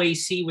an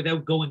OAC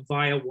without going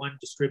via one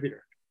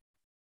distributor?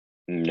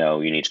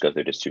 No, you need to go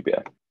through a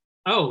distributor.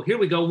 Oh, here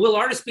we go. Will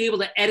artists be able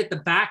to edit the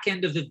back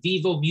end of the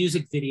Vivo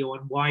music video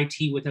on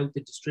YT without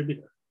the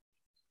distributor?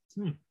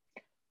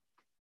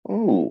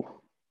 Ooh.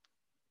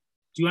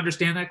 Do you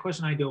understand that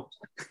question? I don't.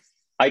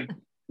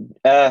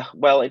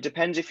 Well, it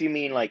depends if you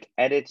mean like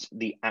edit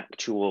the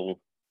actual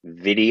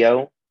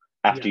video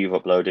after you've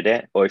uploaded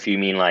it, or if you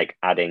mean like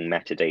adding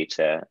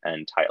metadata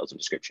and titles and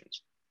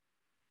descriptions.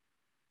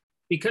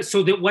 Because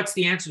what's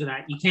the answer to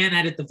that? You can't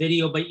edit the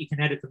video, but you can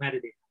edit the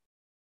metadata.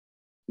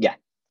 Yeah,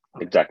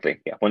 okay.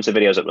 Exactly. Yeah. Once the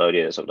video is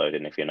uploaded, it's uploaded.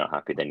 And if you're not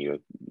happy, then you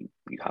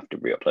have to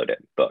re-upload it.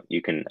 But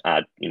you can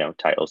add,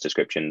 titles,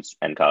 descriptions,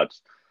 end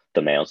cards,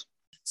 thumbnails.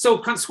 So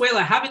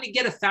Consuela, having to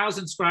get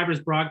 1,000 subscribers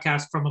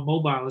broadcast from a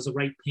mobile is a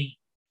right pain.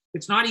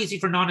 It's not easy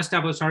for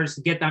non-established artists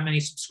to get that many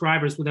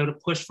subscribers without a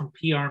push from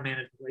PR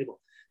management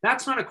label.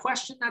 That's not a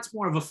question. That's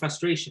more of a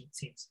frustration, it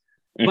seems.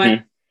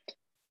 But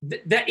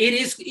that it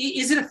is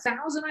it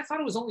 1,000? I thought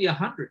it was only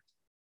 100.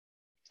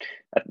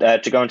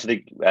 To go into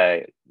the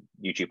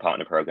YouTube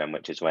partner program,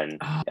 which is when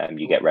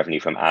you get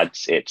revenue from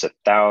ads, it's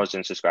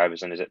 1,000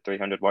 subscribers and is it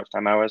 300 watch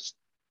time hours?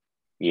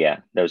 Yeah,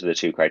 those are the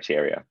two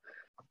criteria.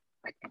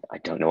 I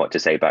don't know what to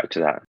say back to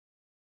that.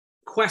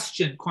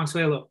 Question,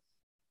 Consuelo.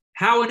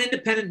 How an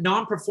independent,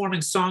 non-performing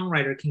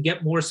songwriter can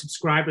get more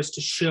subscribers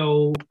to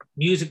show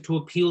music to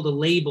appeal to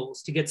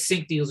labels, to get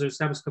sync deals or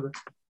established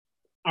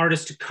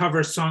artists to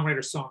cover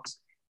songwriter songs?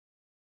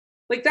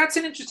 Like, that's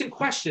an interesting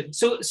question.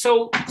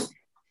 So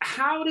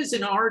how does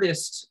an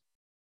artist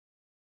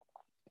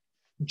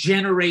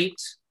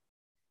generate,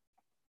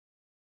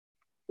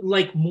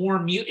 like,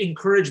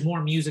 encourage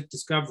more music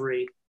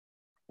discovery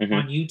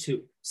on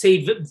YouTube,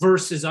 say,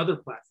 versus other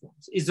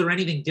platforms? Is there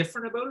anything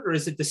different about it, or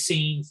is it the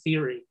same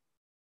theory?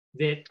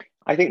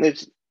 I think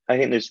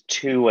there's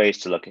two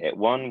ways to look at it.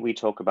 One, we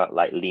talk about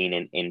like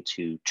leaning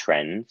into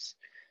trends.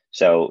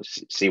 So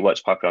see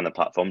what's popular on the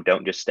platform.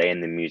 Don't just stay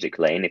in the music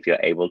lane. If you're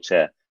able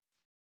to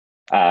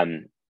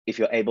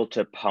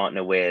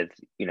partner with,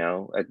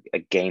 a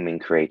gaming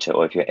creator,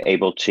 or if you're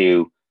able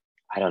to,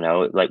 I don't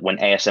know, like when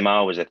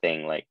ASMR was a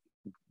thing, like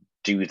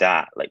do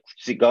that. Like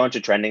go into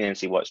trending and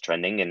see what's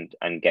trending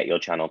and get your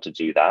channel to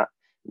do that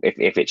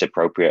if it's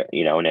appropriate,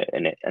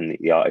 and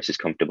the artist is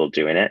comfortable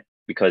doing it.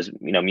 Because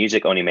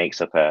music only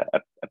makes up a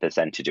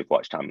percentage of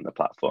watch time on the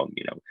platform.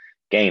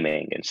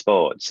 Gaming and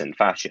sports and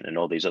fashion and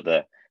all these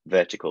other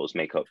verticals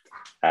make up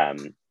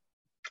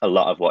a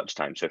lot of watch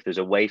time. So if there's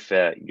a way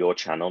for your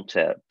channel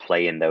to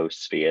play in those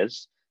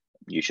spheres,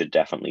 you should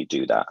definitely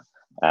do that.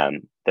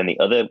 Then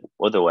the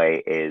other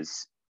way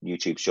is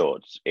YouTube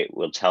Shorts. It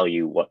will tell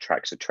you what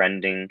tracks are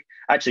trending.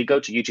 Actually, go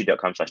to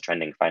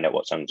youtube.com/trending, find out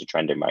what songs are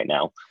trending right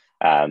now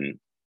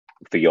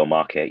for your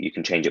market. You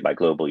can change it by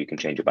global, you can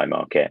change it by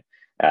market.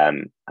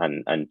 And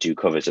do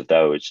covers of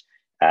those,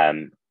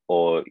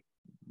 or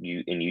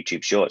you in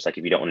YouTube Shorts. Like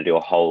if you don't want to do a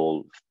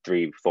whole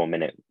 3-4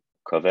 minute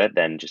cover,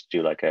 then just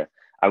do like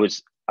I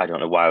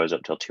don't know why I was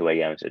up till 2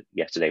 a.m.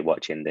 yesterday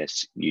watching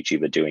this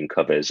YouTuber doing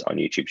covers on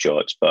YouTube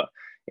Shorts, but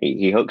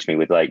he hooks me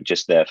with like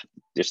just the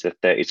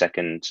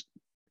 30-second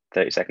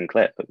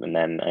clip, and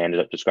then I ended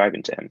up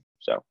subscribing to him.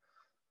 So,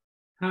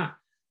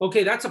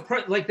 okay, that's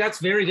that's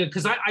very good,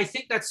 because I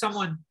think that's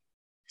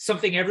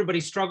something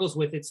everybody struggles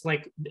with. It's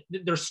like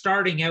they're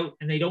starting out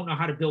and they don't know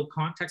how to build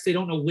context. They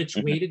don't know which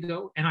way to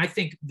go. And I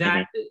think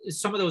that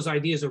some of those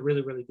ideas are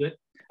really, really good.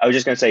 I was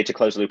just going to say, to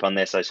close the loop on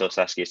this, I saw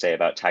Saskia say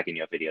about tagging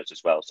your videos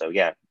as well. So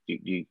yeah,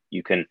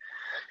 you can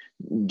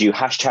do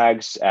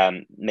hashtags,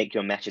 make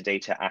your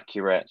metadata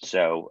accurate.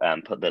 So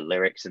put the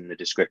lyrics in the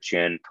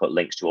description, put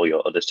links to all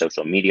your other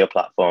social media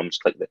platforms,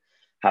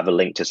 have a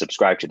link to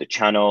subscribe to the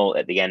channel.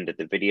 At the end of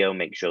the video,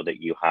 make sure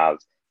that you have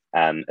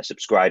a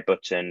subscribe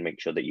button,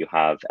 make sure that you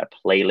have a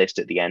playlist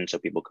at the end so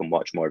people can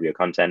watch more of your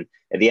content.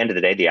 At the end of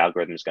the day, the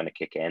algorithm is going to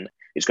kick in.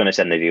 It's going to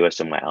send the viewer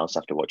somewhere else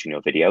after watching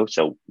your video.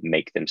 So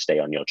make them stay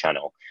on your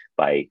channel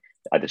by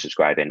either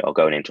subscribing or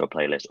going into a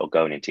playlist or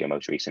going into your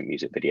most recent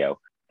music video,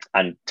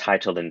 and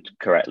title them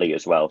correctly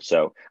as well.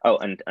 So,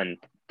 and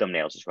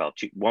thumbnails as well.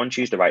 One,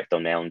 choose the right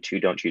thumbnail, and two,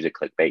 don't choose a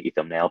clickbaity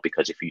thumbnail,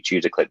 because if you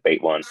choose a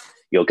clickbait one,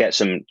 you'll get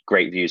some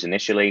great views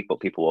initially, but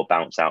people will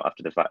bounce out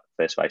after the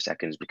first 5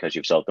 seconds because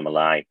you've sold them a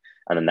lie,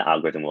 and then the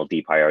algorithm will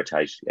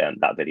deprioritize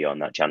that video on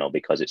that channel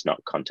because it's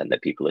not content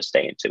that people are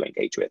staying to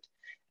engage with.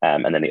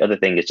 And then the other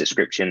thing is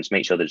descriptions.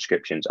 Make sure the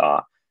descriptions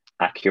are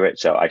accurate.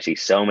 So I see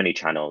so many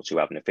channels who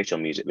have an official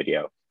music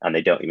video and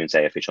they don't even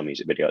say official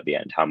music video at the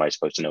end. How am I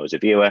supposed to know as a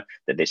viewer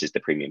that this is the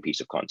premium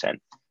piece of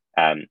content?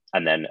 And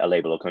then a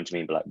label will come to me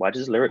and be like, why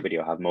does the lyric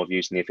video have more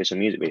views than the official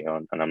music video?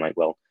 And I'm like,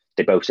 well,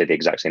 they both say the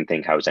exact same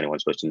thing. How is anyone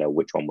supposed to know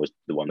which one was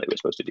the one that they were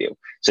supposed to do?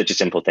 Such a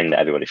simple thing that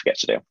everybody forgets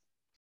to do.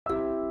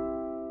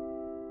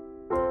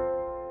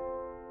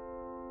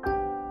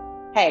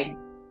 Hey,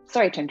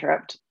 Sorry to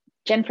interrupt.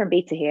 Jen from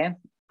Beta here.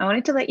 I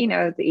wanted to let you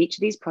know that each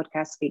of these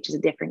podcasts features a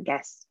different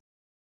guest.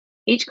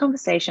 Each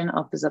conversation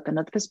offers up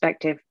another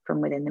perspective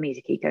from within the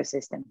music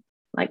ecosystem,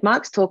 like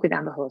Mark's talk with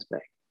Amber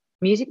Horsburgh,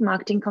 music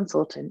marketing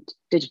consultant,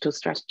 digital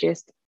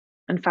strategist,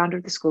 and founder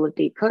of the School of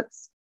Deep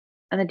Cuts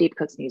and the Deep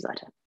Cuts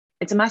newsletter.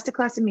 It's a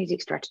masterclass in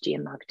music strategy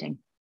and marketing.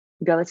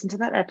 Go listen to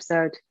that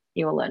episode.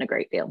 You will learn a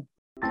great deal.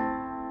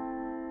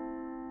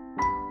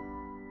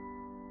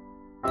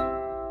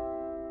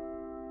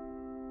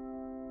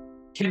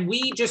 Can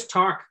we just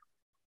talk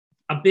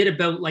a bit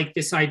about like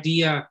this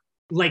idea,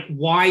 like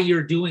why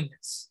you're doing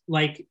this?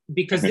 Like,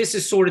 because this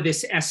is sort of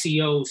this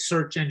SEO,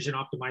 search engine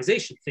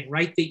optimization thing,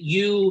 right? That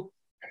you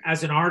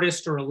as an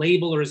artist or a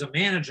label or as a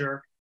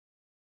manager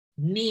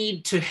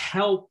need to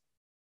help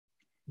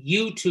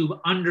YouTube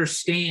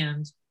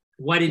understand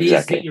what it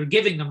is that you're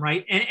giving them,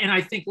 right? And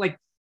I think like,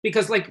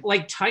 because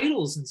like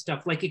titles and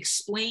stuff, like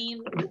explain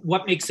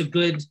what makes a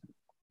good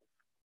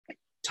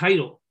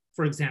title,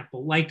 for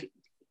example. Like,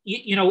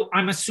 you know,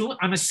 I'm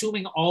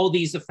assuming all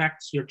these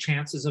affect your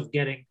chances of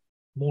getting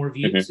more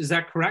views. Is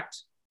that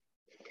correct?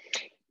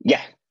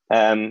 Yeah.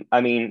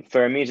 I mean,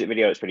 for a music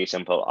video, it's pretty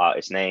simple.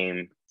 Artist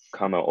name,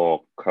 comma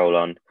or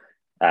colon,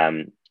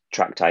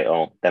 track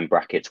title, then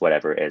brackets,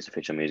 whatever it is,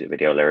 official music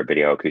video, lyric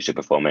video, acoustic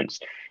performance.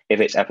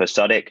 If it's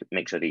episodic,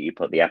 make sure that you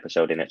put the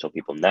episode in it so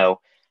people know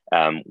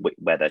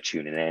where they're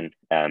tuning in,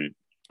 and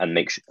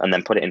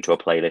then put it into a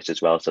playlist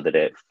as well so that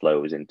it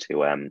flows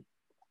into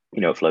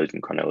flows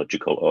in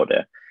chronological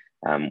order.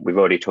 We've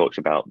already talked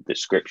about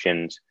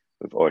descriptions.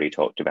 We've already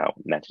talked about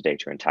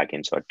metadata and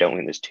tagging, so I don't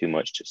think there's too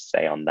much to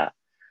say on that.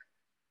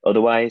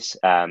 Otherwise,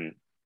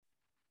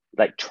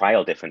 like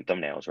trial different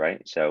thumbnails,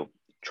 right? So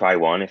try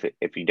one.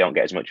 If you don't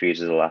get as much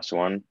views as the last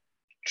one,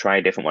 try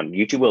a different one.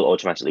 YouTube will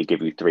automatically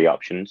give you 3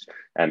 options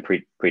and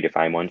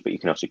predefined ones, but you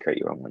can also create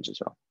your own ones as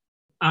well.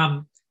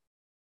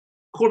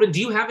 Corbyn, do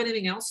you have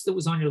anything else that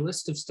was on your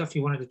list of stuff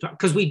you wanted to talk?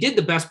 Because we did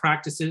the best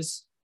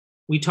practices.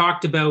 We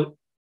talked about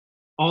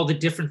all the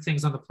different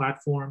things on the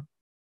platform.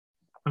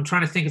 I'm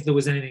trying to think if there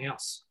was anything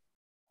else.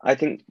 I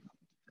think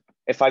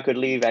if I could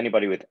leave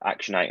anybody with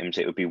action items,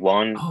 it would be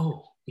one.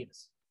 Oh,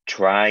 yes.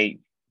 Try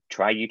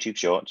YouTube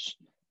Shorts.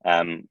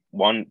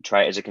 One,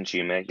 try it as a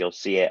consumer. You'll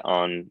see it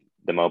on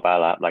the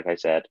mobile app, like I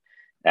said.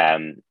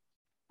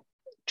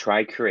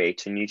 Try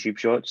creating YouTube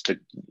Shorts.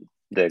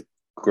 The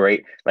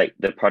great, like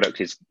the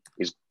product is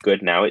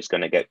good now. It's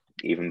going to get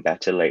even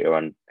better later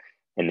on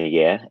in the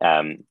year.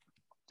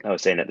 I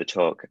was saying at the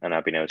talk, and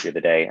I've been noticed the other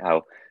day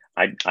how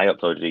I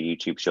uploaded a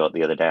YouTube short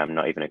the other day. I'm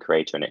not even a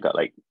creator, and it got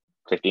like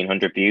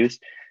 1,500 views.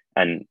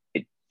 And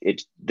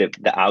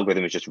the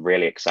algorithm is just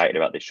really excited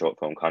about this short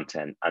form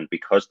content. And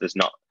because there's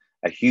not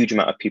a huge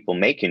amount of people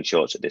making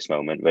shorts at this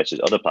moment versus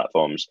other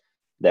platforms,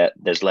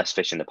 there's less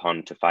fish in the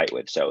pond to fight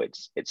with. So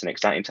it's an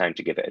exciting time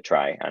to give it a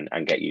try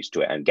and get used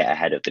to it and get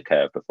ahead of the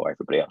curve before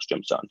everybody else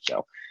jumps on.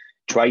 So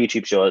try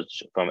YouTube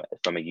Shorts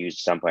from a user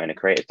standpoint and a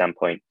creator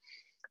standpoint.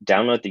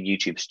 Download the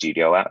YouTube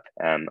Studio app.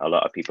 A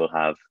lot of people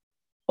have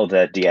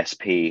other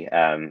DSP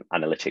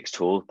analytics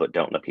tools, but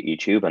don't look at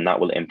YouTube, and that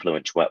will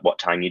influence what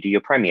time you do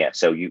your premiere.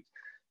 So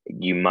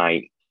you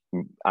might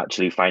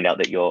actually find out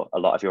that a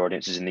lot of your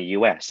audience is in the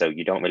US, so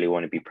you don't really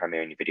want to be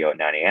premiering your video at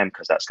 9 a.m.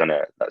 because that's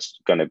gonna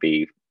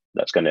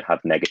have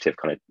negative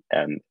kind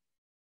of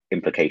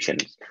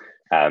implications.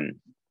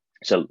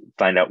 So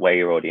find out where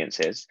your audience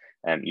is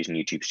using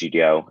YouTube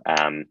Studio.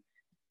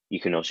 You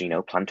can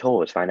also, plan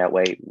tours, find out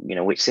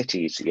which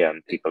cities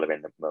people are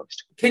in the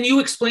most. Can you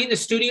explain the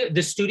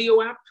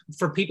studio app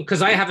for people?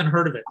 Because I haven't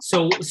heard of it.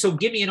 So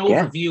give me an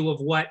overview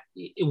of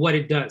what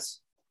it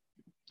does.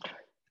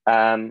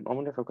 I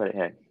wonder if I've got it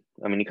here.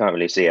 I mean, you can't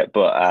really see it,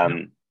 but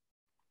no.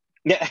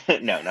 Yeah,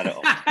 no, not at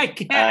all. I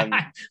can't.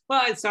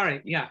 Well,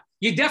 sorry. Yeah,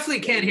 you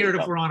definitely can't hear it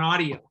if we're on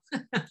audio.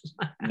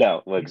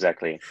 No, well,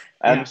 exactly.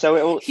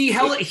 So he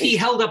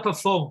held up a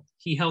phone.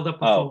 He held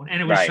up a phone,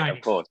 and it was shining.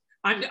 Of course.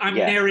 I'm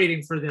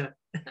narrating for the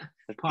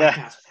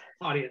podcast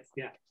audience.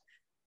 Yeah.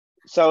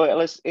 So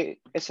it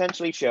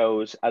essentially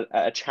shows at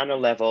a channel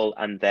level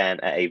and then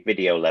at a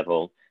video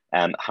level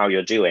how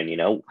you're doing.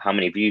 How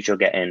many views you're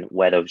getting,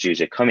 where those views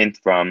are coming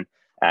from,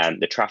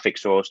 the traffic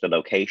source, the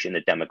location,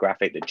 the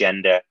demographic, the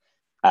gender,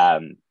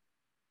 and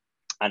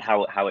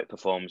how it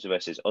performs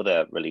versus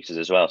other releases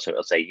as well. So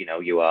it'll say,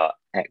 you are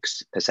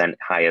X%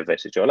 higher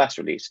versus your last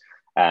release.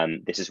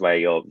 This is where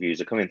your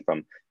views are coming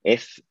from.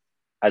 If,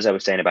 as I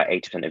was saying, about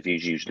 80% of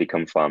views usually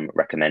come from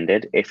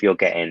recommended. If you're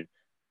getting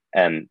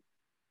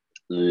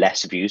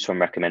less views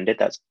from recommended,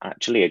 that's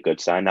actually a good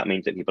sign. That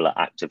means that people are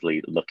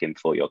actively looking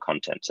for your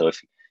content. So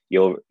if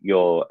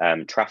your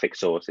traffic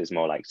source is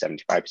more like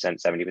 75%,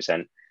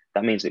 70%,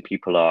 that means that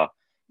people are,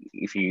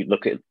 if you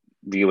look at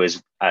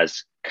viewers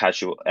as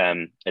casual,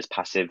 as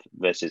passive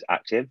versus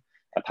active,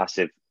 a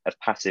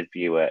passive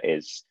viewer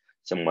is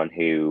someone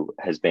who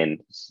has been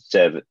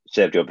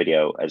served your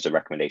video as a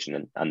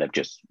recommendation and they've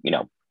just,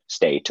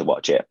 stayed to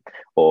watch it,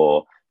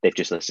 or they've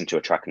just listened to a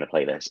track in a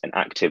playlist. An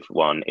active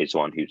one is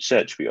one who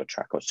searched for your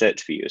track or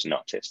searched for you as an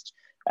artist.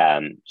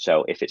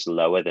 So if it's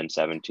lower than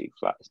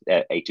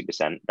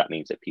 80%, that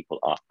means that people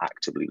are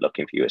actively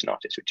looking for you as an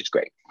artist, which is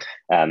great.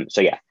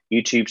 So yeah,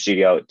 YouTube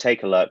Studio,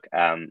 take a look.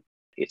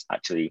 It's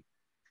actually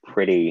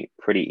pretty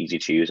easy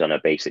to use on a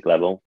basic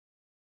level.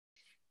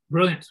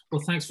 Brilliant.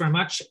 Well, thanks very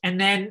much.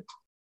 And then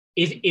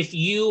if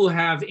you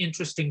have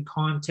interesting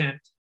content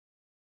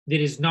that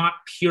is not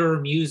pure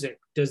music,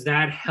 does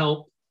that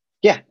help?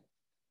 Yeah,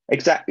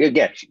 exactly.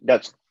 Yeah,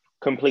 that's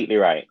completely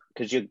right.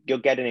 Because you're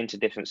getting into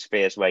different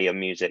spheres where your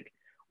music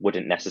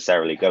wouldn't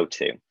necessarily go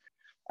to.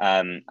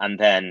 And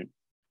then,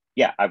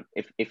 yeah,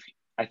 if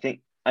I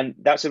think, and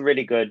that's a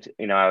really good,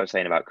 I was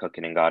saying about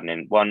cooking and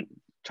gardening,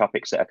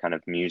 topics that are kind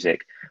of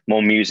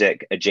more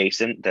music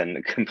adjacent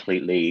than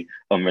completely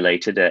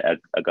unrelated are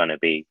going to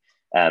be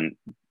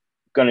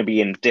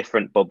in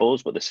different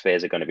bubbles, but the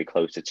spheres are going to be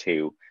closer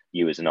to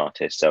you as an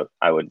artist. So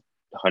I would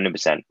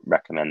 100%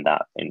 recommend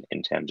that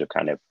in terms of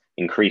kind of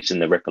increasing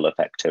the ripple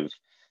effect of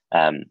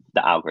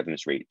the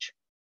algorithm's reach.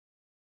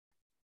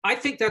 I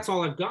think that's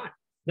all I've got.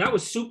 That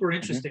was super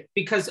interesting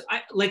because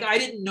I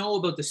didn't know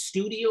about the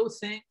studio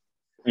thing.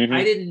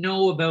 I didn't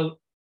know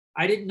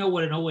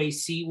what an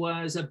OAC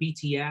was, a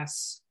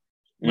BTS.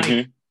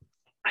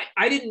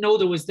 I didn't know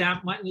there was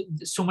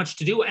so much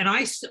to do. And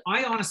I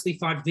honestly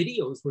thought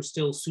videos were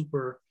still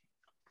super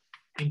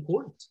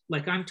important.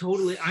 Like I'm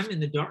in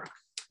the dark.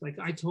 Like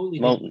I totally.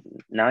 Well,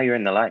 now you're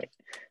in the light.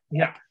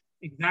 Yeah,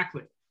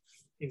 exactly.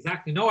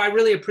 No, I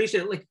really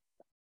appreciate it. Like,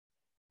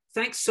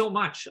 thanks so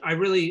much.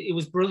 It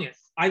was brilliant.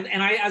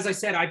 As I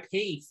said, I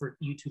pay for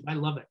YouTube. I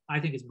love it. I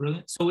think it's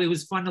brilliant. So it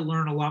was fun to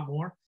learn a lot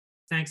more.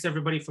 Thanks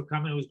everybody for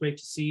coming. It was great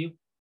to see you.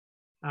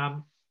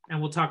 And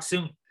we'll talk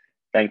soon.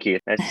 Thank you.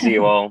 Nice to see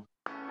you all.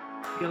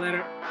 See you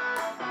later.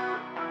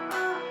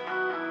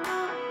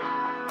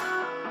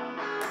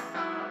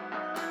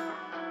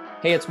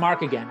 Hey, it's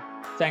Mark again.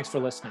 Thanks for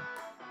listening.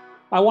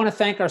 I want to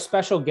thank our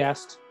special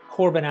guest,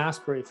 Corbyn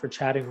Asbury, for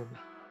chatting with me.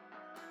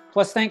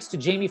 Plus, thanks to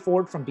Jamie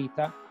Ford from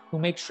Beta, who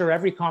makes sure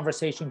every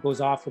conversation goes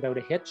off without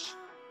a hitch,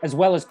 as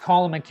well as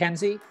Colin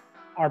McKenzie,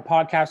 our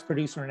podcast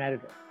producer and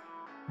editor.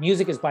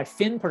 Music is by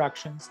Finn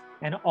Productions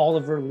and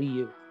Oliver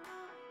Liu.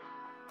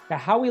 The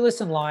How We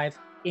Listen Live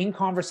in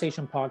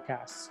Conversation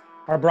podcasts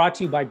are brought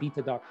to you by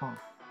Beta.com.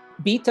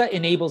 Beta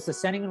enables the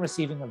sending and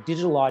receiving of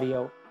digital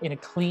audio in a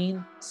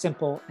clean,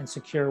 simple, and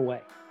secure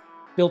way,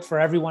 built for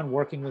everyone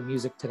working with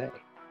music today.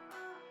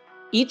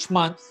 Each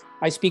month,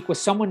 I speak with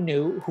someone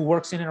new who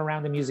works in and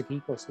around the music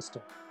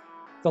ecosystem.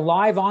 The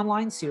live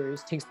online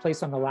series takes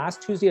place on the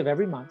last Tuesday of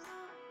every month,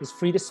 is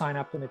free to sign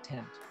up and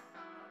attend.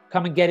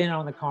 Come and get in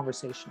on the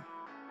conversation.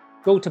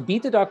 Go to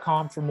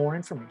beta.com for more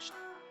information.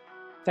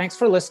 Thanks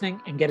for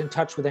listening and get in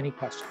touch with any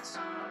questions.